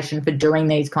justification for doing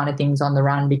these kind of things on the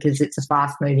run because it's a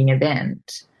fast-moving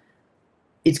event,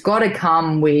 it's got to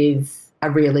come with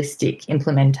a realistic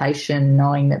implementation,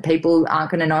 knowing that people aren't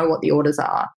going to know what the orders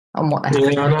are and what they have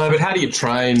to do. I know, but how do you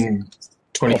train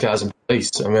 20,000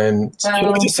 police? I mean... Can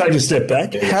I just take a step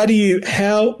back?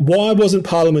 Why wasn't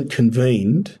Parliament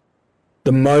convened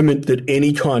the moment that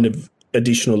any kind of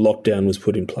additional lockdown was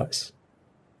put in place,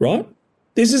 right?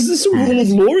 This is a rule of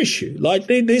law issue. Like,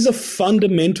 there's a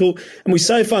fundamental, and we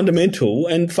say fundamental,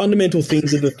 and fundamental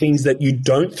things are the things that you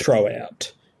don't throw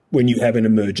out when you have an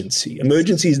emergency.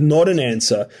 Emergency is not an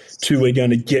answer to we're going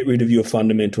to get rid of your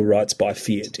fundamental rights by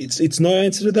fiat. It's no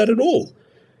answer to that at all.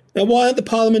 Now, why aren't the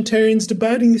parliamentarians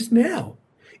debating this now?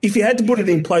 If you had to put it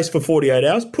in place for 48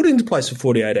 hours, put it into place for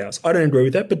 48 hours. I don't agree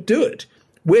with that, but do it.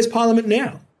 Where's Parliament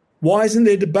now? Why isn't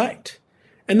there debate?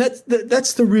 And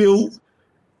that's the real,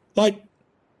 like,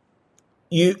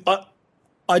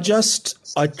 I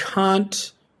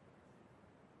can't.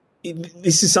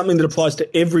 This is something that applies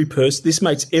to every person. This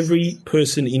makes every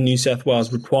person in New South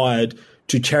Wales required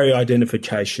to carry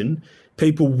identification.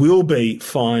 People will be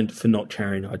fined for not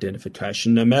carrying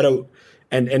identification, no matter.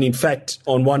 And in fact,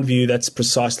 on one view, that's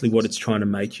precisely what it's trying to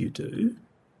make you do.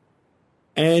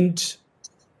 And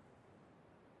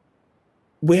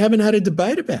we haven't had a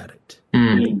debate about it.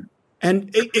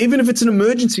 And even if it's an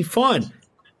emergency, fine.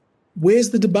 Where's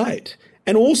the debate?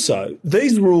 And also,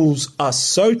 these rules are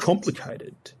so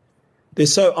complicated. They're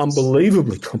so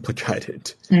unbelievably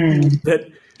complicated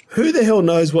that who the hell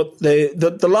knows what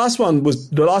the last one was.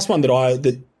 The last one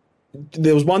that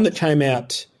there was one that came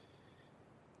out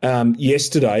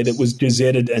yesterday that was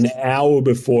gazetted an hour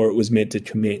before it was meant to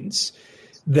commence.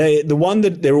 The one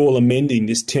that they're all amending,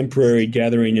 this temporary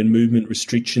gathering and movement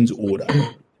restrictions order,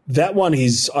 that one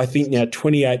is, I think, now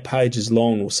 28 pages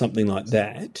long or something like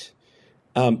that.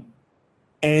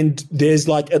 And there's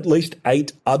like at least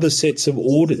 8 other sets of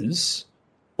orders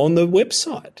on the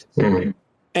website.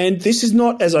 And this is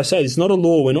not, as I say, it's not a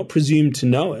law. We're not presumed to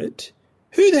know it.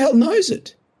 Who the hell knows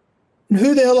it? And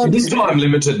who the hell? It is time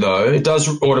limited, though. It does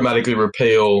automatically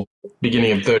repeal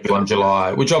beginning of 31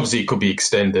 July, which obviously could be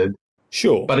extended.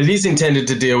 Sure. But it is intended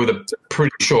to deal with a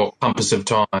pretty short compass of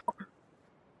time.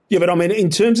 Yeah, but I mean, in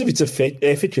terms of its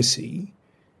efficacy,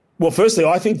 well, firstly,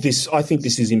 I think this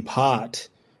is in part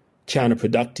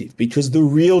counterproductive because the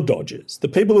real dodgers, the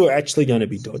people who are actually going to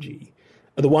be dodgy,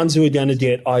 are the ones who are going to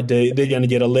get ID. They're going to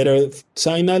get a letter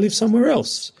saying they live somewhere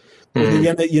else. Or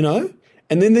they're going to,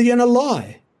 and then they're going to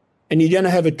lie. And you're going to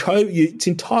have it's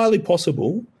entirely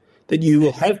possible that you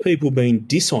will have people being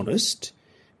dishonest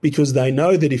because they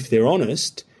know that if they're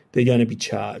honest, they're going to be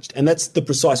charged. And that's the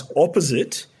precise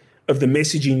opposite of the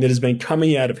messaging that has been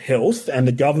coming out of health and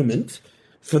the government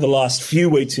for the last few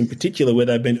weeks in particular, where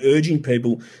they've been urging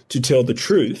people to tell the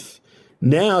truth.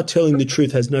 Now telling the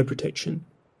truth has no protection.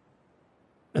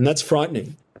 And that's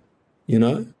frightening,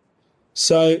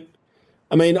 So,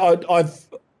 I mean,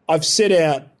 I've set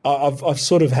out, I've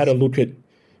sort of had a look at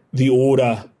the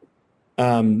order,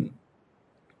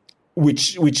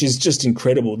 which is just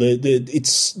incredible.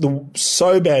 It's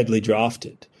so badly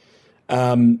drafted.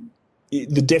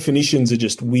 The definitions are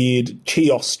just weird.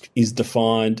 Kiosk is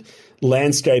defined.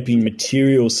 Landscaping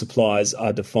material supplies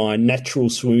are defined. Natural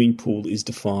swimming pool is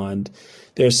defined.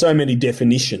 There are so many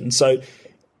definitions. So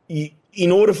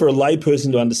in order for a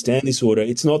layperson to understand this order,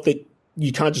 it's not that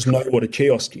you can't just know what a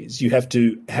kiosk is. You have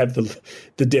to have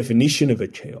the definition of a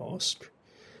kiosk.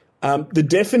 The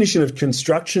definition of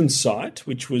construction site,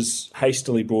 which was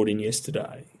hastily brought in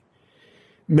yesterday,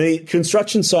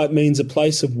 construction site means a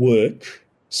place at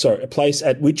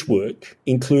which work,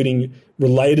 including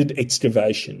related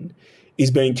excavation, is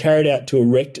being carried out to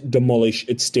erect, demolish,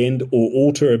 extend or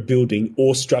alter a building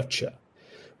or structure,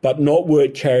 but not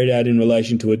work carried out in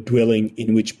relation to a dwelling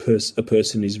in which a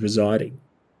person is residing.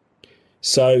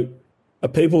 So are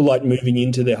people like moving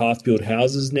into their half-built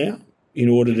houses now in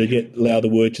order to allow the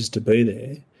workers to be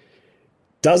there?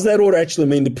 Does that order actually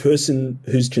mean the person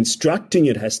who's constructing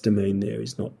it has to mean there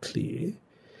is not clear?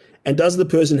 And does the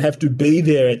person have to be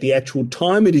there at the actual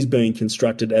time it is being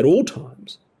constructed at all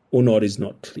times or not is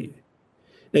not clear?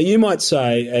 Now, you might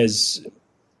say, as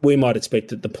we might expect,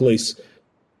 that the police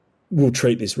will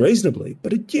treat this reasonably.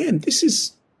 But again, this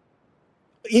is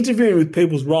interfering with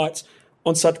people's rights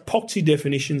on such poxy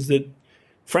definitions that,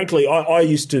 frankly, I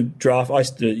used to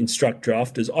instruct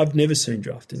drafters. I've never seen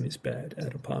drafting this bad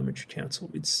out of Parliamentary Council.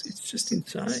 It's just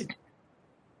insane,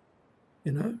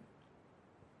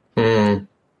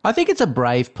 I think it's a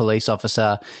brave police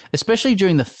officer, especially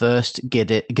during the first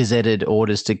gazetted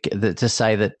orders to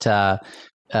say that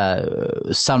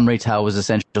some retail was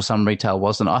essential, some retail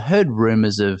wasn't. I heard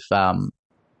rumours of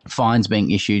fines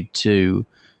being issued to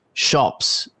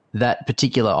shops that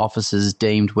particular officers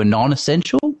deemed were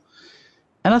non-essential,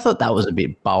 and I thought that was a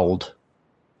bit bold.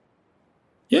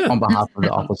 Yeah, on behalf of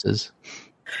the officers.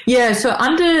 Yeah, so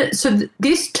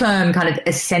this term kind of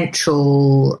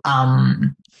essential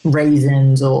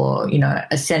reasons or,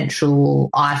 essential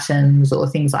items or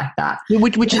things like that.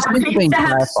 Which has since been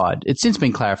clarified. It's since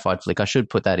been clarified, Flick. I should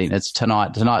put that in. It's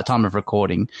tonight, time of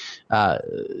recording.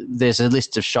 There's a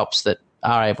list of shops that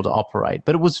are able to operate,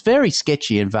 but it was very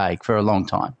sketchy and vague for a long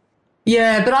time.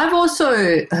 Yeah, but I've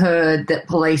also heard that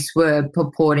police were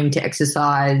purporting to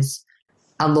exercise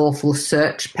a lawful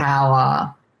search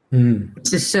power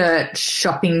to search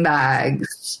shopping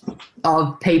bags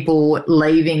of people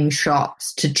leaving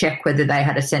shops to check whether they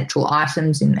had essential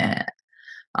items in there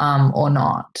or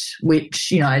not,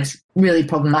 which, is really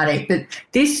problematic. But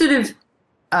this sort of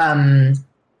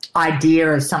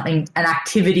idea of something, an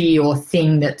activity or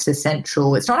thing that's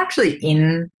essential, it's not actually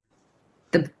in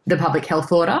the public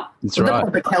health order. That's what right. The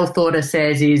public health order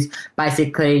says is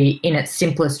basically, in its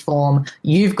simplest form,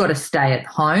 you've got to stay at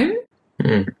home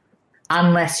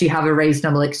unless you have a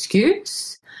reasonable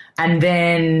excuse. And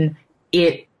then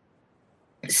it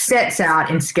sets out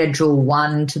in Schedule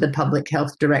 1 to the public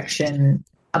health direction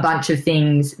a bunch of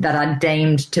things that are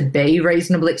deemed to be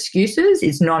reasonable excuses.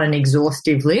 It's not an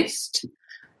exhaustive list.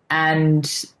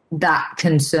 And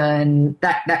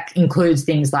that includes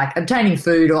things like obtaining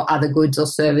food or other goods or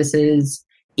services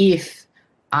if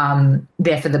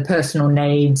they're for the personal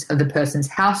needs of the person's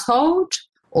household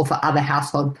or for other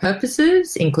household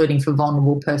purposes, including for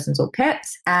vulnerable persons or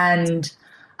pets. And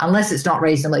unless it's not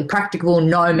reasonably practicable,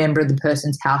 no member of the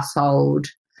person's household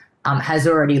has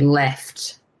already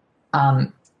left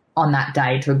on that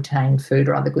day to obtain food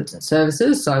or other goods and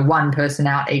services. So one person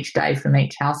out each day from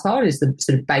each household is the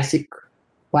sort of basic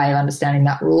way of understanding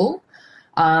that rule.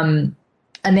 And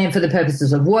then for the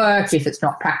purposes of work, if it's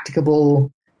not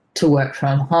practicable to work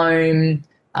from home,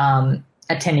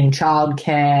 attending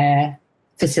childcare,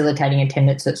 facilitating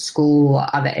attendance at school or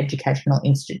other educational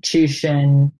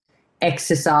institution,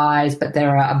 exercise, but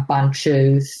there are a bunch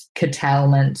of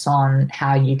curtailments on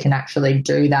how you can actually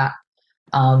do that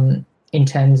in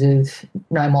terms of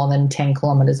no more than 10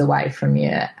 kilometres away from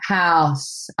your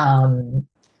house,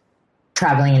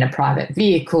 travelling in a private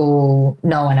vehicle,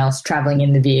 no one else travelling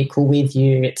in the vehicle with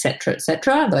you, et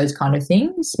cetera, those kind of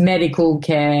things. Medical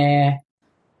care,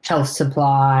 health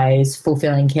supplies,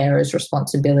 fulfilling carers'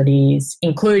 responsibilities,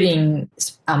 including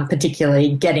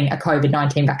particularly getting a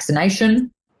COVID-19 vaccination,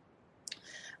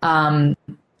 and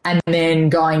then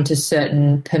going to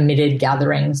certain permitted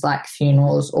gatherings like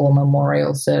funerals or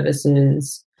memorial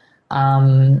services,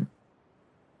 and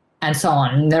so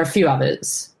on. There are a few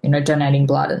others, donating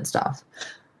blood and stuff.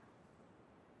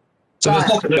 So there's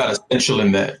nothing about essential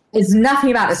in there. There's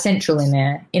nothing about essential in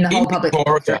there in the whole public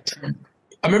section.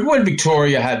 I remember when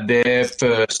Victoria had their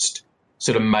first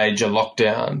sort of major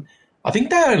lockdown, I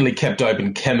think they only kept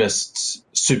open chemists,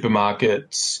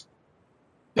 supermarkets,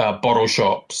 bottle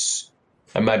shops,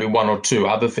 and maybe one or two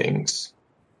other things.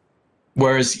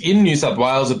 Whereas in New South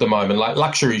Wales at the moment, like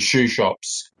luxury shoe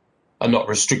shops are not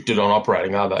restricted on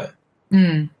operating, are they?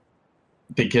 Mm.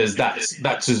 Because that's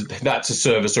a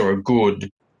service or a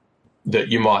good that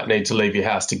you might need to leave your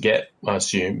house to get, I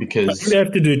assume, because they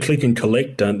have to do click and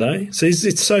collect, don't they? So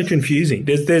it's so confusing.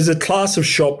 There's a class of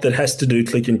shop that has to do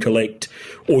click and collect,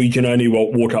 or you can only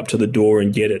walk up to the door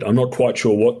and get it. I'm not quite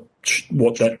sure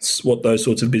what those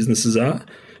sorts of businesses are.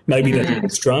 Maybe that's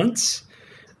restaurants,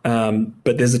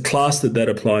 but there's a class that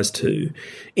applies to.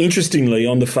 Interestingly,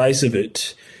 on the face of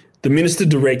it, the minister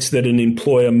directs that an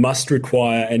employer must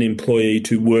require an employee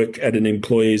to work at an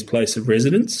employee's place of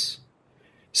residence.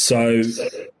 So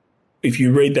if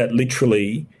you read that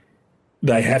literally,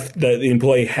 the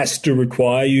employee has to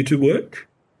require you to work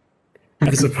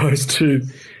as opposed to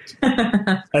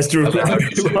require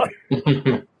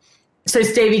you. So,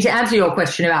 Stevie, to answer your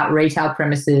question about retail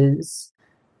premises,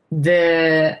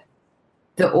 the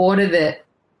order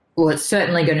it's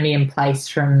certainly going to be in place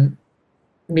from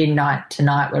midnight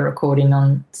tonight. We're recording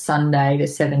on Sunday the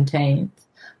 17th.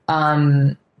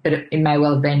 But it may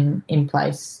well have been in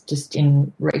place just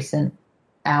in recent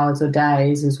hours or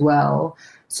days as well.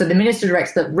 So the minister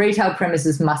directs that retail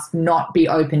premises must not be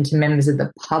open to members of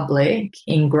the public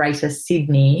in Greater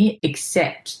Sydney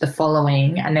except the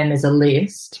following, and then there's a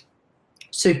list: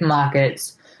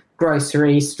 supermarkets,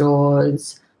 grocery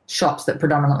stores, shops that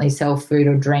predominantly sell food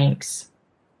or drinks,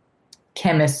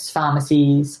 chemists,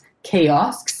 pharmacies,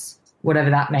 kiosks, whatever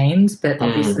that means, but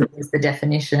obviously is the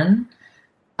definition.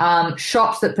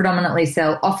 Shops that predominantly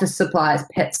sell office supplies,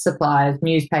 pet supplies,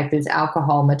 newspapers,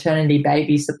 alcohol, maternity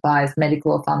baby supplies,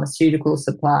 medical or pharmaceutical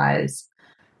supplies,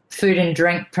 food and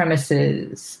drink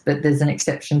premises, but there's an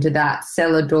exception to that,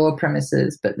 cellar door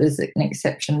premises, but there's an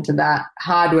exception to that,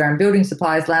 hardware and building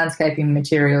supplies, landscaping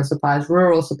material supplies,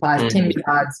 rural supplies, timber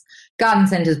yards, garden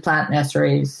centres, plant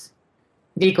nurseries,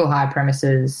 vehicle hire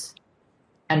premises,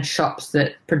 and shops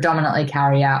that predominantly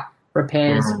carry out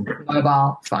repairs of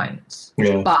mobile phones.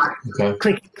 Yeah. But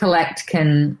click and collect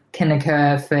can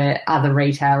occur for other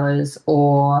retailers,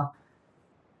 or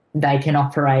they can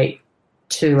operate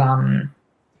to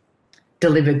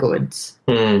deliver goods.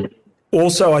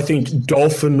 Also, I think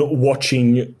dolphin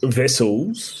watching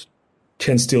vessels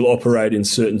can still operate in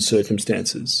certain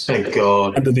circumstances. Thank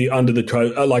God. Under the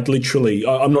code, like literally,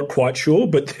 I'm not quite sure,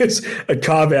 but there's a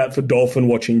carve out for dolphin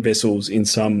watching vessels in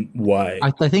some way.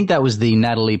 I think that was the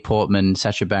Natalie Portman,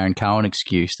 Sacha Baron Cohen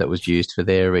excuse that was used for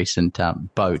their recent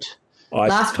boat.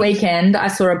 Last weekend, I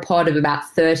saw a pod of about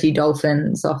 30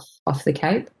 dolphins off the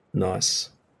Cape.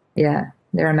 Nice. Yeah,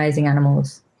 they're amazing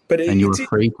animals. And you were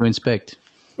free to inspect.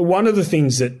 One of the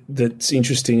things that's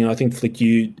interesting, and I think, Flick,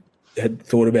 you had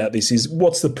thought about this, is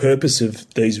what's the purpose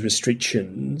of these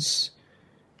restrictions,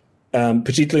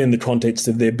 particularly in the context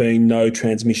of there being no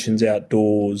transmissions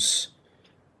outdoors,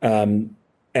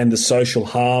 and the social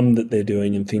harm that they're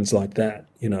doing and things like that,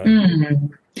 you know.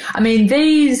 I mean,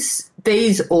 these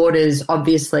orders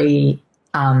obviously,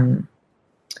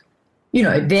 you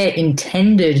know, their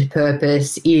intended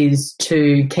purpose is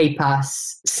to keep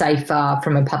us safer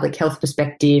from a public health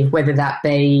perspective, whether that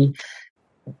be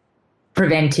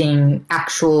preventing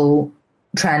actual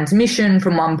transmission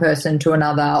from one person to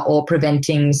another or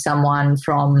preventing someone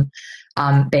from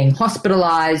being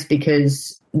hospitalised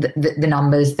because the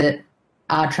numbers that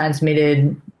are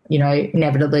transmitted, you know,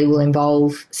 inevitably will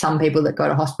involve some people that go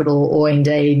to hospital, or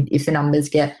indeed if the numbers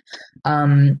get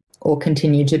or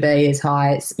continue to be as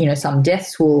high as, you know, some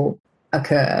deaths will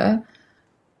occur.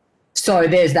 So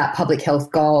there's that public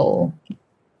health goal.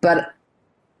 But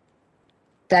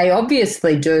they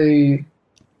obviously do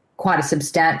quite a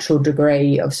substantial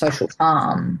degree of social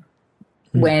harm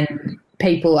when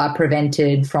people are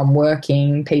prevented from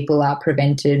working, people are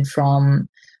prevented from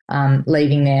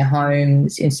leaving their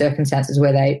homes in circumstances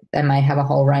where they may have a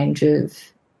whole range of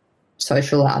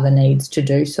social or other needs to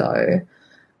do so.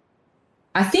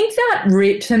 I think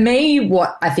that, to me,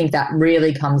 what I think that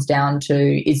really comes down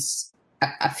to is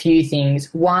a few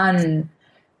things. One,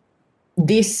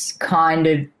 this kind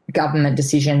of government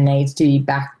decision needs to be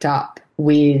backed up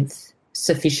with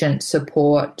sufficient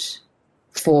support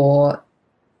for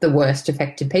the worst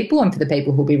affected people and for the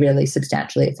people who will be really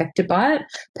substantially affected by it,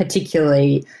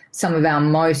 particularly some of our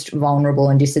most vulnerable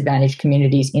and disadvantaged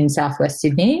communities in southwest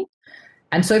Sydney.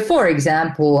 And so, for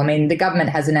example, I mean, the government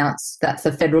has announced that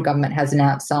the federal government has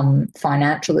announced some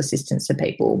financial assistance to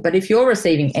people. But if you're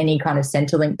receiving any kind of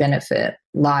Centrelink benefit,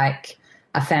 like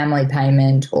a family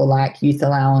payment or like youth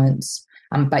allowance,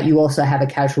 but you also have a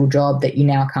casual job that you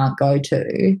now can't go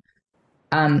to,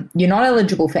 you're not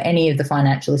eligible for any of the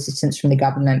financial assistance from the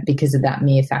government because of that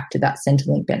mere fact of that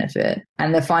Centrelink benefit.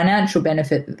 And the financial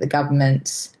benefit that the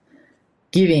government's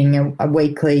giving, a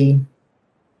weekly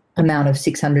amount of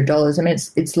 $600, I mean,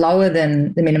 it's lower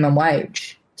than the minimum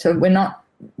wage. So we're not,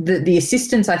 the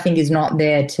assistance, I think, is not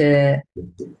there to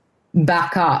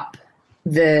back up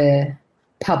the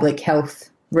public health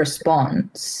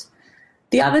response.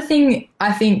 The other thing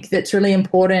I think that's really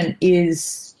important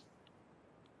is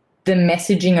the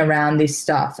messaging around this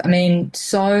stuff. I mean,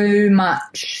 so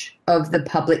much of the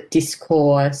public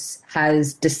discourse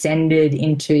has descended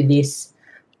into this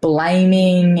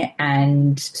blaming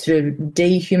and sort of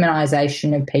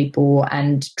dehumanisation of people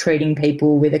and treating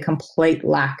people with a complete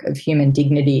lack of human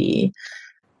dignity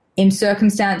in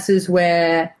circumstances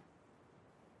where,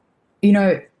 you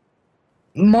know,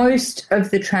 most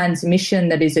of the transmission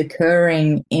that is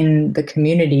occurring in the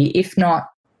community, if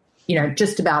not, you know,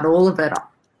 just about all of it,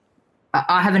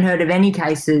 I haven't heard of any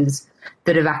cases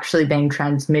that have actually been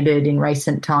transmitted in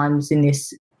recent times in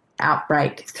this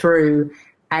outbreak through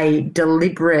a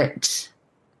deliberate,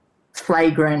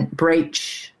 flagrant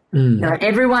breach. You know,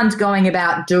 everyone's going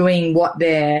about doing what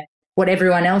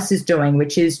everyone else is doing,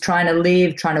 which is trying to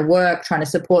live, trying to work, trying to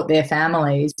support their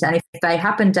families. And if they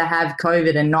happen to have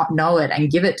COVID and not know it and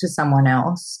give it to someone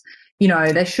else, you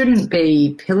know, they shouldn't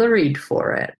be pilloried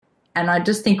for it. And I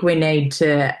just think we need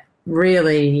to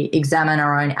really examine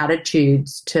our own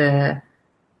attitudes to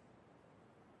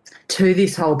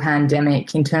this whole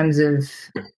pandemic in terms of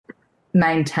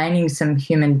maintaining some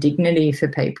human dignity for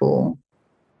people,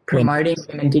 promoting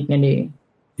human dignity.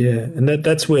 Yeah, and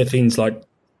that's where things like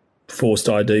forced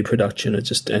ID production are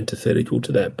just antithetical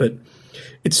to that. But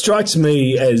it strikes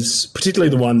me as,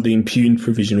 particularly the impugned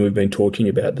provision we've been talking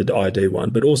about, the ID one,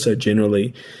 but also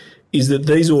generally, is that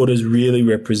these orders really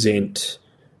represent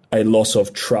a loss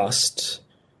of trust,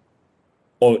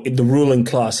 or the ruling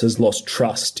class has lost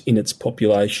trust in its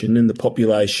population, and the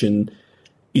population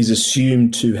is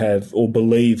assumed to have or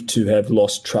believed to have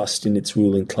lost trust in its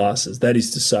ruling classes. That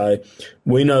is to say,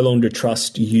 we no longer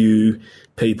trust you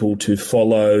people to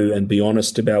follow and be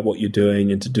honest about what you're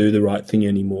doing and to do the right thing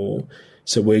anymore,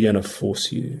 so we're going to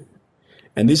force you.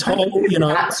 And this whole, you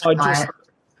know,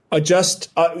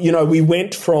 we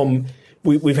went from,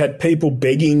 we've had people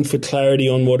begging for clarity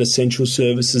on what essential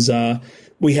services are.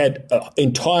 We had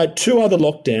two other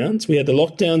lockdowns. We had the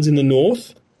lockdowns in the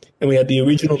north, and we had the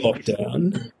original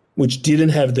lockdown, which didn't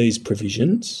have these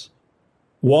provisions.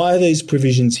 Why are these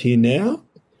provisions here now?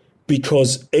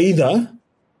 Because either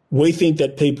we think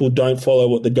that people don't follow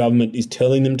what the government is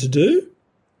telling them to do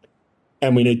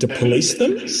and we need to police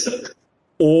them,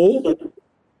 or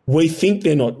we think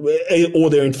they're not, or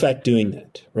they're in fact doing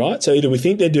that, right? So either we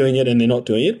think they're doing it and they're not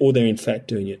doing it, or they're in fact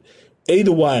doing it.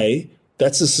 Either way,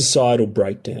 that's a societal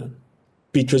breakdown,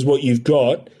 because what you've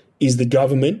got is the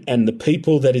government and the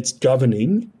people that it's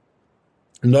governing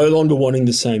no longer wanting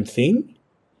the same thing,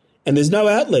 and there's no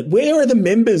outlet. Where are the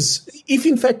members? If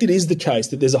in fact it is the case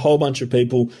that there's a whole bunch of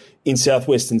people in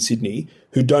southwestern Sydney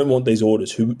who don't want these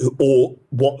orders,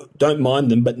 don't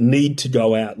mind them but need to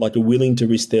go out, like are willing to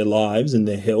risk their lives and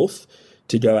their health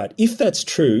to go out. If that's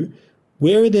true,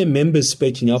 where are their members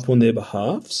speaking up on their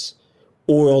behalfs,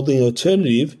 or on the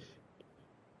alternative,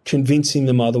 convincing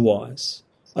them otherwise?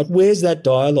 Like, where's that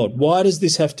dialogue? Why does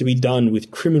this have to be done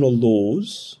with criminal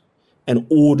laws and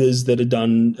orders that are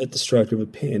done at the stroke of a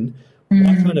pen?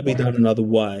 Why can't it be done another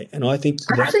way? And I think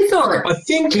I actually thought. I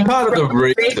think part of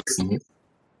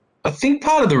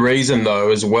the reason,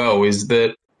 though, as well, is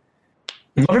that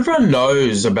not everyone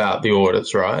knows about the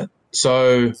orders, right?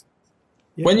 So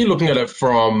when you're looking at it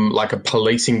from like a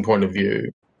policing point of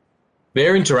view,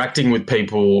 they're interacting with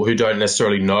people who don't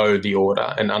necessarily know the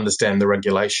order and understand the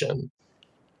regulation.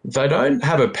 They don't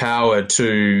have a power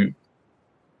to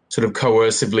sort of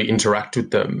coercively interact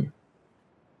with them.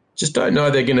 Just don't know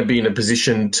they're going to be in a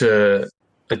position to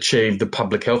achieve the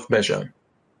public health measure.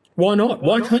 why not?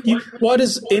 Why can't you? Why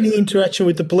does any interaction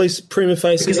with the police prima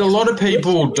facie? Because a lot of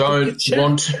people don't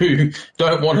want to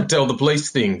tell the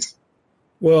police things.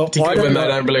 Well, particularly when they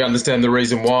don't really understand the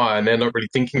reason why and they're not really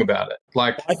thinking about it.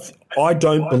 Like, I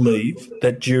don't believe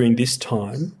that during this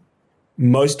time,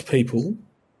 most people,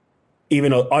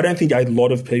 I don't think a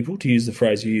lot of people, to use the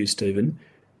phrase you used, Stephen,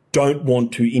 don't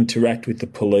want to interact with the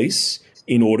police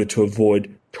in order to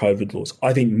avoid COVID laws.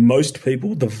 I think most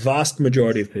people, the vast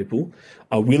majority of people,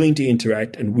 are willing to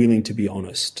interact and willing to be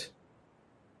honest.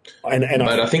 And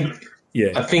I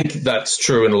think that's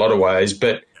true in a lot of ways,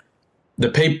 but the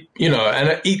people,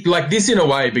 like this in a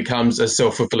way becomes a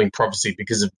self-fulfilling prophecy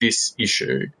because of this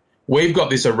issue. We've got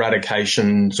this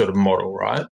eradication sort of model,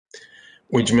 right?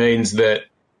 Which means that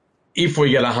if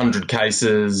we get 100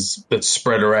 cases that's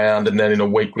spread around and then in a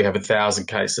week we have 1,000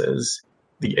 cases,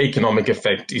 the economic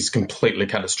effect is completely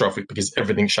catastrophic because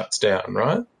everything shuts down,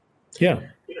 right? Yeah.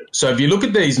 So if you look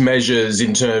at these measures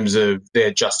in terms of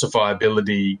their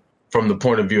justifiability from the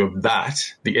point of view of that,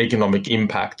 the economic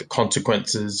impact, the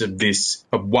consequences of this,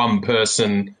 of one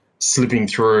person slipping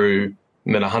through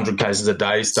and then 100 cases a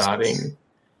day starting,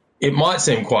 it might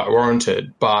seem quite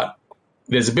warranted, but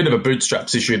there's a bit of a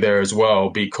bootstraps issue there as well,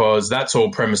 because that's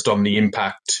all premised on the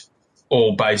impact,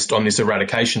 all based on this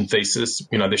eradication thesis,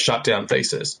 the shutdown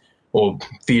thesis or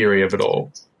theory of it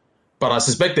all. But I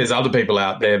suspect there's other people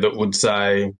out there that would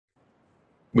say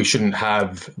we shouldn't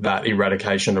have that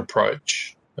eradication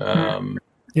approach. And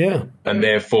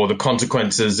therefore the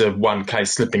consequences of one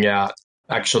case slipping out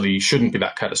actually shouldn't be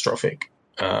that catastrophic.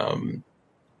 And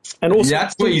also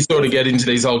that's where you sort of get into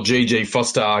these old G.G.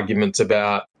 Foster arguments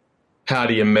about how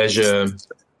do you measure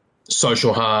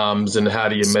social harms and how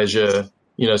do you measure,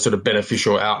 sort of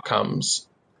beneficial outcomes.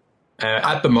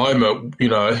 At the moment,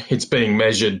 it's being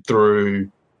measured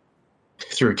through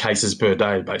cases per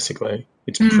day, basically.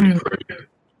 It's pretty crude.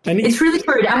 It's really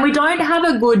crude, and we don't have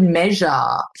a good measure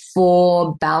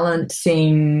for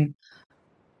balancing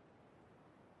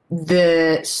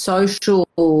the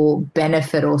social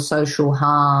benefit or social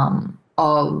harm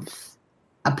of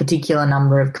a particular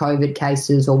number of COVID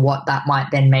cases, or what that might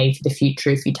then mean for the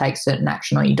future if you take certain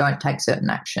action or you don't take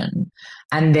certain action.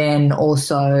 And then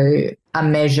also a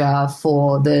measure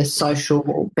for the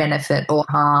social benefit or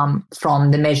harm from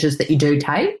the measures that you do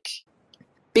take.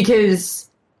 Because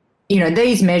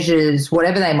these measures,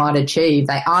 whatever they might achieve,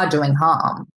 they are doing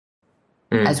harm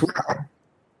as well.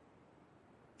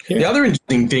 Yeah. The other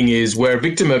interesting thing is we're a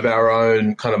victim of our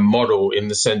own kind of model, in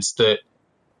the sense that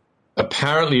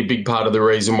apparently a big part of the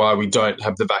reason why we don't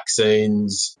have the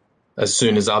vaccines as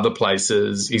soon as other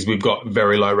places is we've got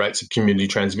very low rates of community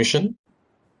transmission.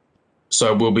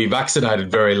 So we'll be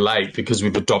vaccinated very late because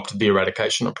we've adopted the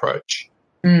eradication approach.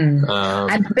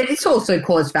 But it's also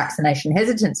caused vaccination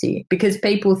hesitancy, because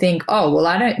people think,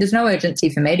 there's no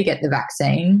urgency for me to get the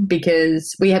vaccine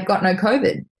because we have got no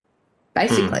COVID,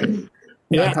 basically.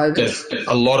 Yeah, there's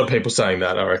a lot of people saying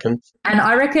that, I reckon. And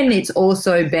I reckon it's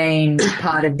also been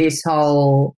part of this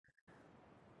whole,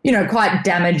 quite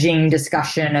damaging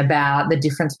discussion about the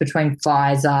difference between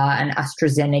Pfizer and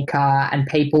AstraZeneca, and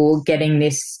people getting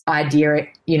this idea,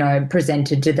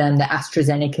 presented to them that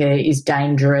AstraZeneca is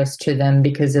dangerous to them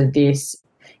because of this,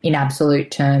 in absolute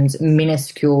terms,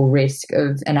 minuscule risk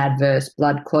of an adverse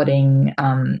blood clotting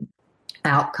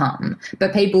outcome.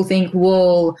 But people think,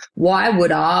 well, why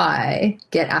would I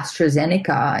get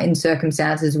AstraZeneca in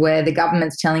circumstances where the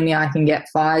government's telling me I can get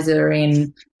Pfizer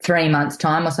in 3 months'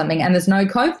 time or something, and there's no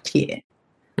COVID here?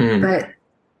 But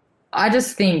I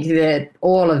just think that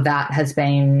all of that has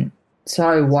been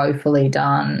so woefully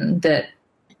done that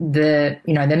the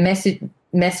message,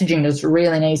 messaging just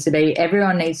really needs to be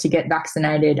everyone needs to get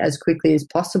vaccinated as quickly as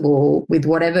possible with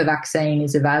whatever vaccine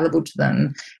is available to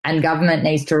them, and government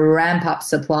needs to ramp up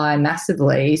supply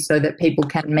massively so that people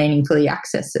can meaningfully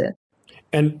access it.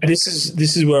 And this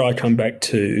is where I come back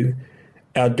to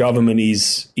our government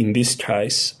is, in this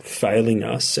case, failing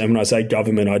us. And when I say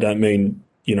government, I don't mean,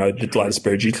 the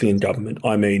Gladys-Berejiklian government.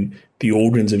 I mean the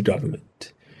organs of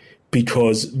government.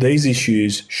 Because these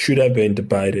issues should have been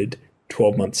debated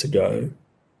 12 months ago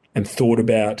and thought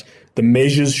about. The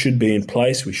measures should be in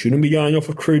place. We shouldn't be going off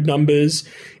of crude numbers.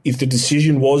 If the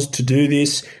decision was to do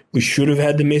this, we should have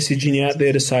had the messaging out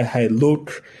there to say, hey,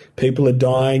 look, people are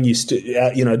dying. This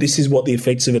is what the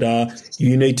effects of it are.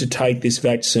 You need to take this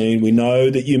vaccine. We know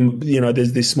that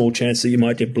there's this small chance that you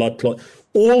might get blood clot.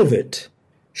 All of it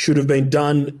should have been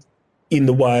done in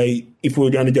the way if we were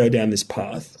going to go down this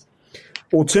path.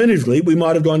 Alternatively, we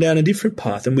might have gone down a different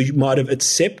path and we might have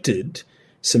accepted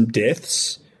some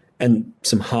deaths and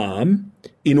some harm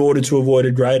in order to avoid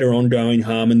a greater ongoing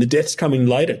harm, and the deaths coming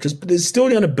later. Because there's still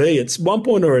going to be, at one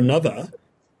point or another,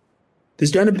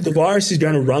 the virus is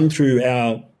going to run through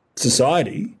our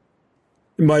society.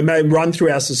 It may run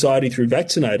through our society through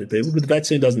vaccinated people, but the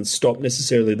vaccine doesn't stop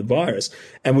necessarily the virus.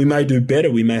 And we may do better.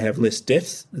 We may have less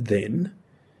deaths then.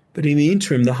 But in the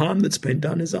interim, the harm that's been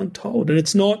done is untold. And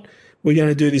it's not we're going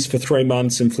to do this for 3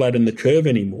 months and flatten the curve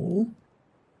anymore.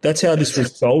 That's how this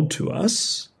was sold to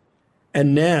us.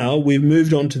 And now we've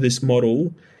moved on to this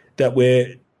model that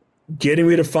we're getting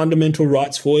rid of fundamental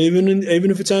rights for, even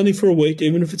if it's only for a week,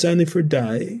 even if it's only for a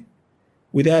day,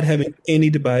 without having any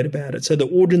debate about it. So the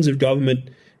organs of government,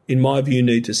 in my view,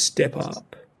 need to step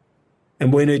up,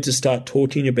 and we need to start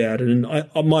talking about it. And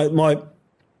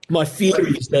my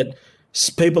fear is that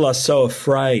people are so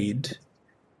afraid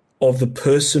of the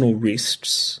personal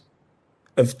risks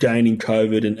of gaining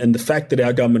COVID and the fact that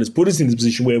our government has put us in this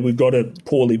position where we've got a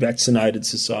poorly vaccinated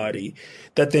society,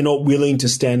 that they're not willing to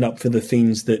stand up for the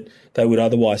things that they would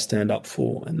otherwise stand up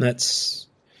for. And that's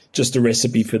just a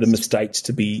recipe for the mistakes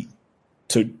to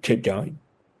keep going.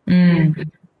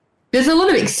 There's a lot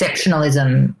of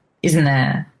exceptionalism, isn't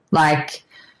there? Like,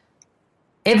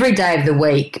 every day of the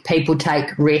week, people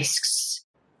take risks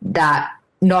that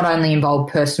not only involve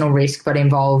personal risk but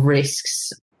involve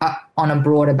risks on a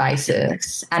broader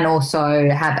basis, and also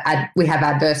we have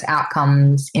adverse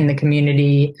outcomes in the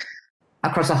community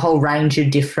across a whole range of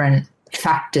different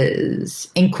factors,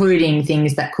 including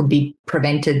things that could be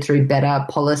prevented through better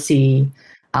policy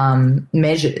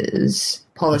measures,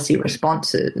 policy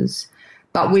responses.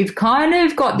 But we've kind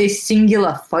of got this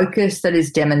singular focus that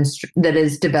is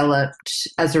developed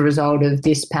as a result of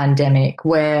this pandemic,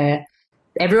 where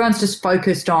everyone's just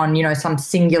focused on, some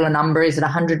singular number. Is it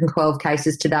 112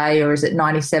 cases today, or is it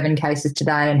 97 cases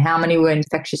today? And how many were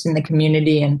infectious in the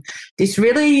community? And this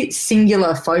really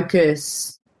singular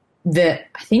focus that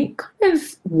I think kind of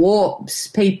warps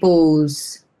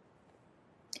people's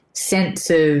sense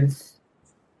of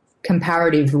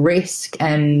comparative risk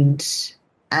and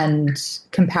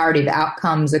comparative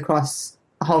outcomes across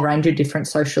a whole range of different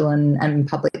social and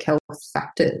public health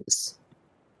factors.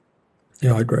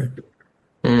 Yeah, I agree.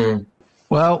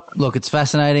 Well, look, it's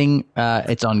fascinating.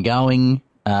 It's ongoing.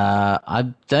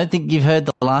 I don't think you've heard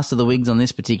the last of the wigs on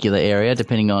this particular area,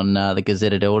 depending on the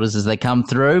gazetted orders as they come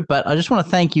through. But I just want to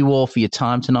thank you all for your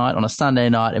time tonight on a Sunday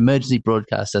night emergency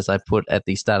broadcast, as I put at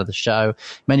the start of the show.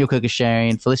 Emmanuel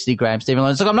Kirkasharian, Felicity Graham, Stephen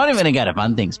Lawrence. Look, I'm not even going to go to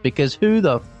fun things, because who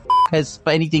the has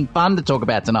anything fun to talk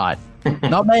about tonight?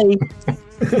 Not me.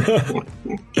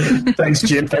 Thanks,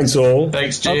 Jim. Thanks, all.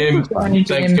 Thanks, Jim.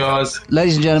 Thanks, guys.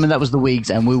 Ladies and gentlemen, that was the wigs,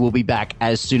 and we will be back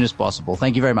as soon as possible.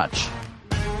 Thank you very much.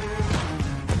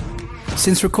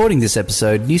 Since recording this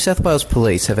episode, New South Wales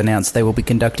Police have announced they will be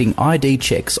conducting ID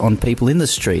checks on people in the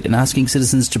street and asking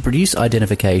citizens to produce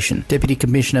identification. Deputy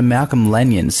Commissioner Malcolm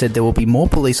Lanyon said there will be more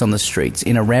police on the streets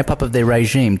in a ramp-up of their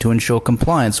regime to ensure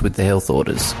compliance with the health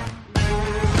orders.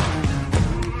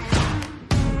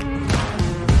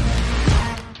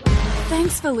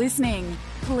 Thanks for listening.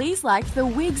 Please like The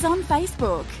Wigs on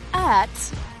Facebook at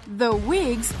The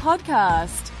Wigs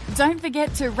Podcast. Don't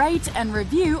forget to rate and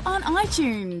review on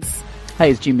iTunes.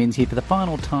 Hey, it's Jim Minns here for the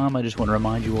final time. I just want to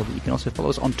remind you all that you can also follow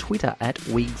us on Twitter at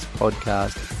Wigs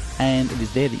Podcast, and it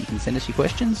is there that you can send us your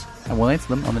questions, and we'll answer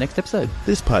them on the next episode.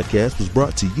 This podcast was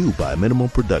brought to you by Minimum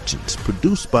Productions,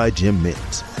 produced by Jim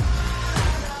Minns.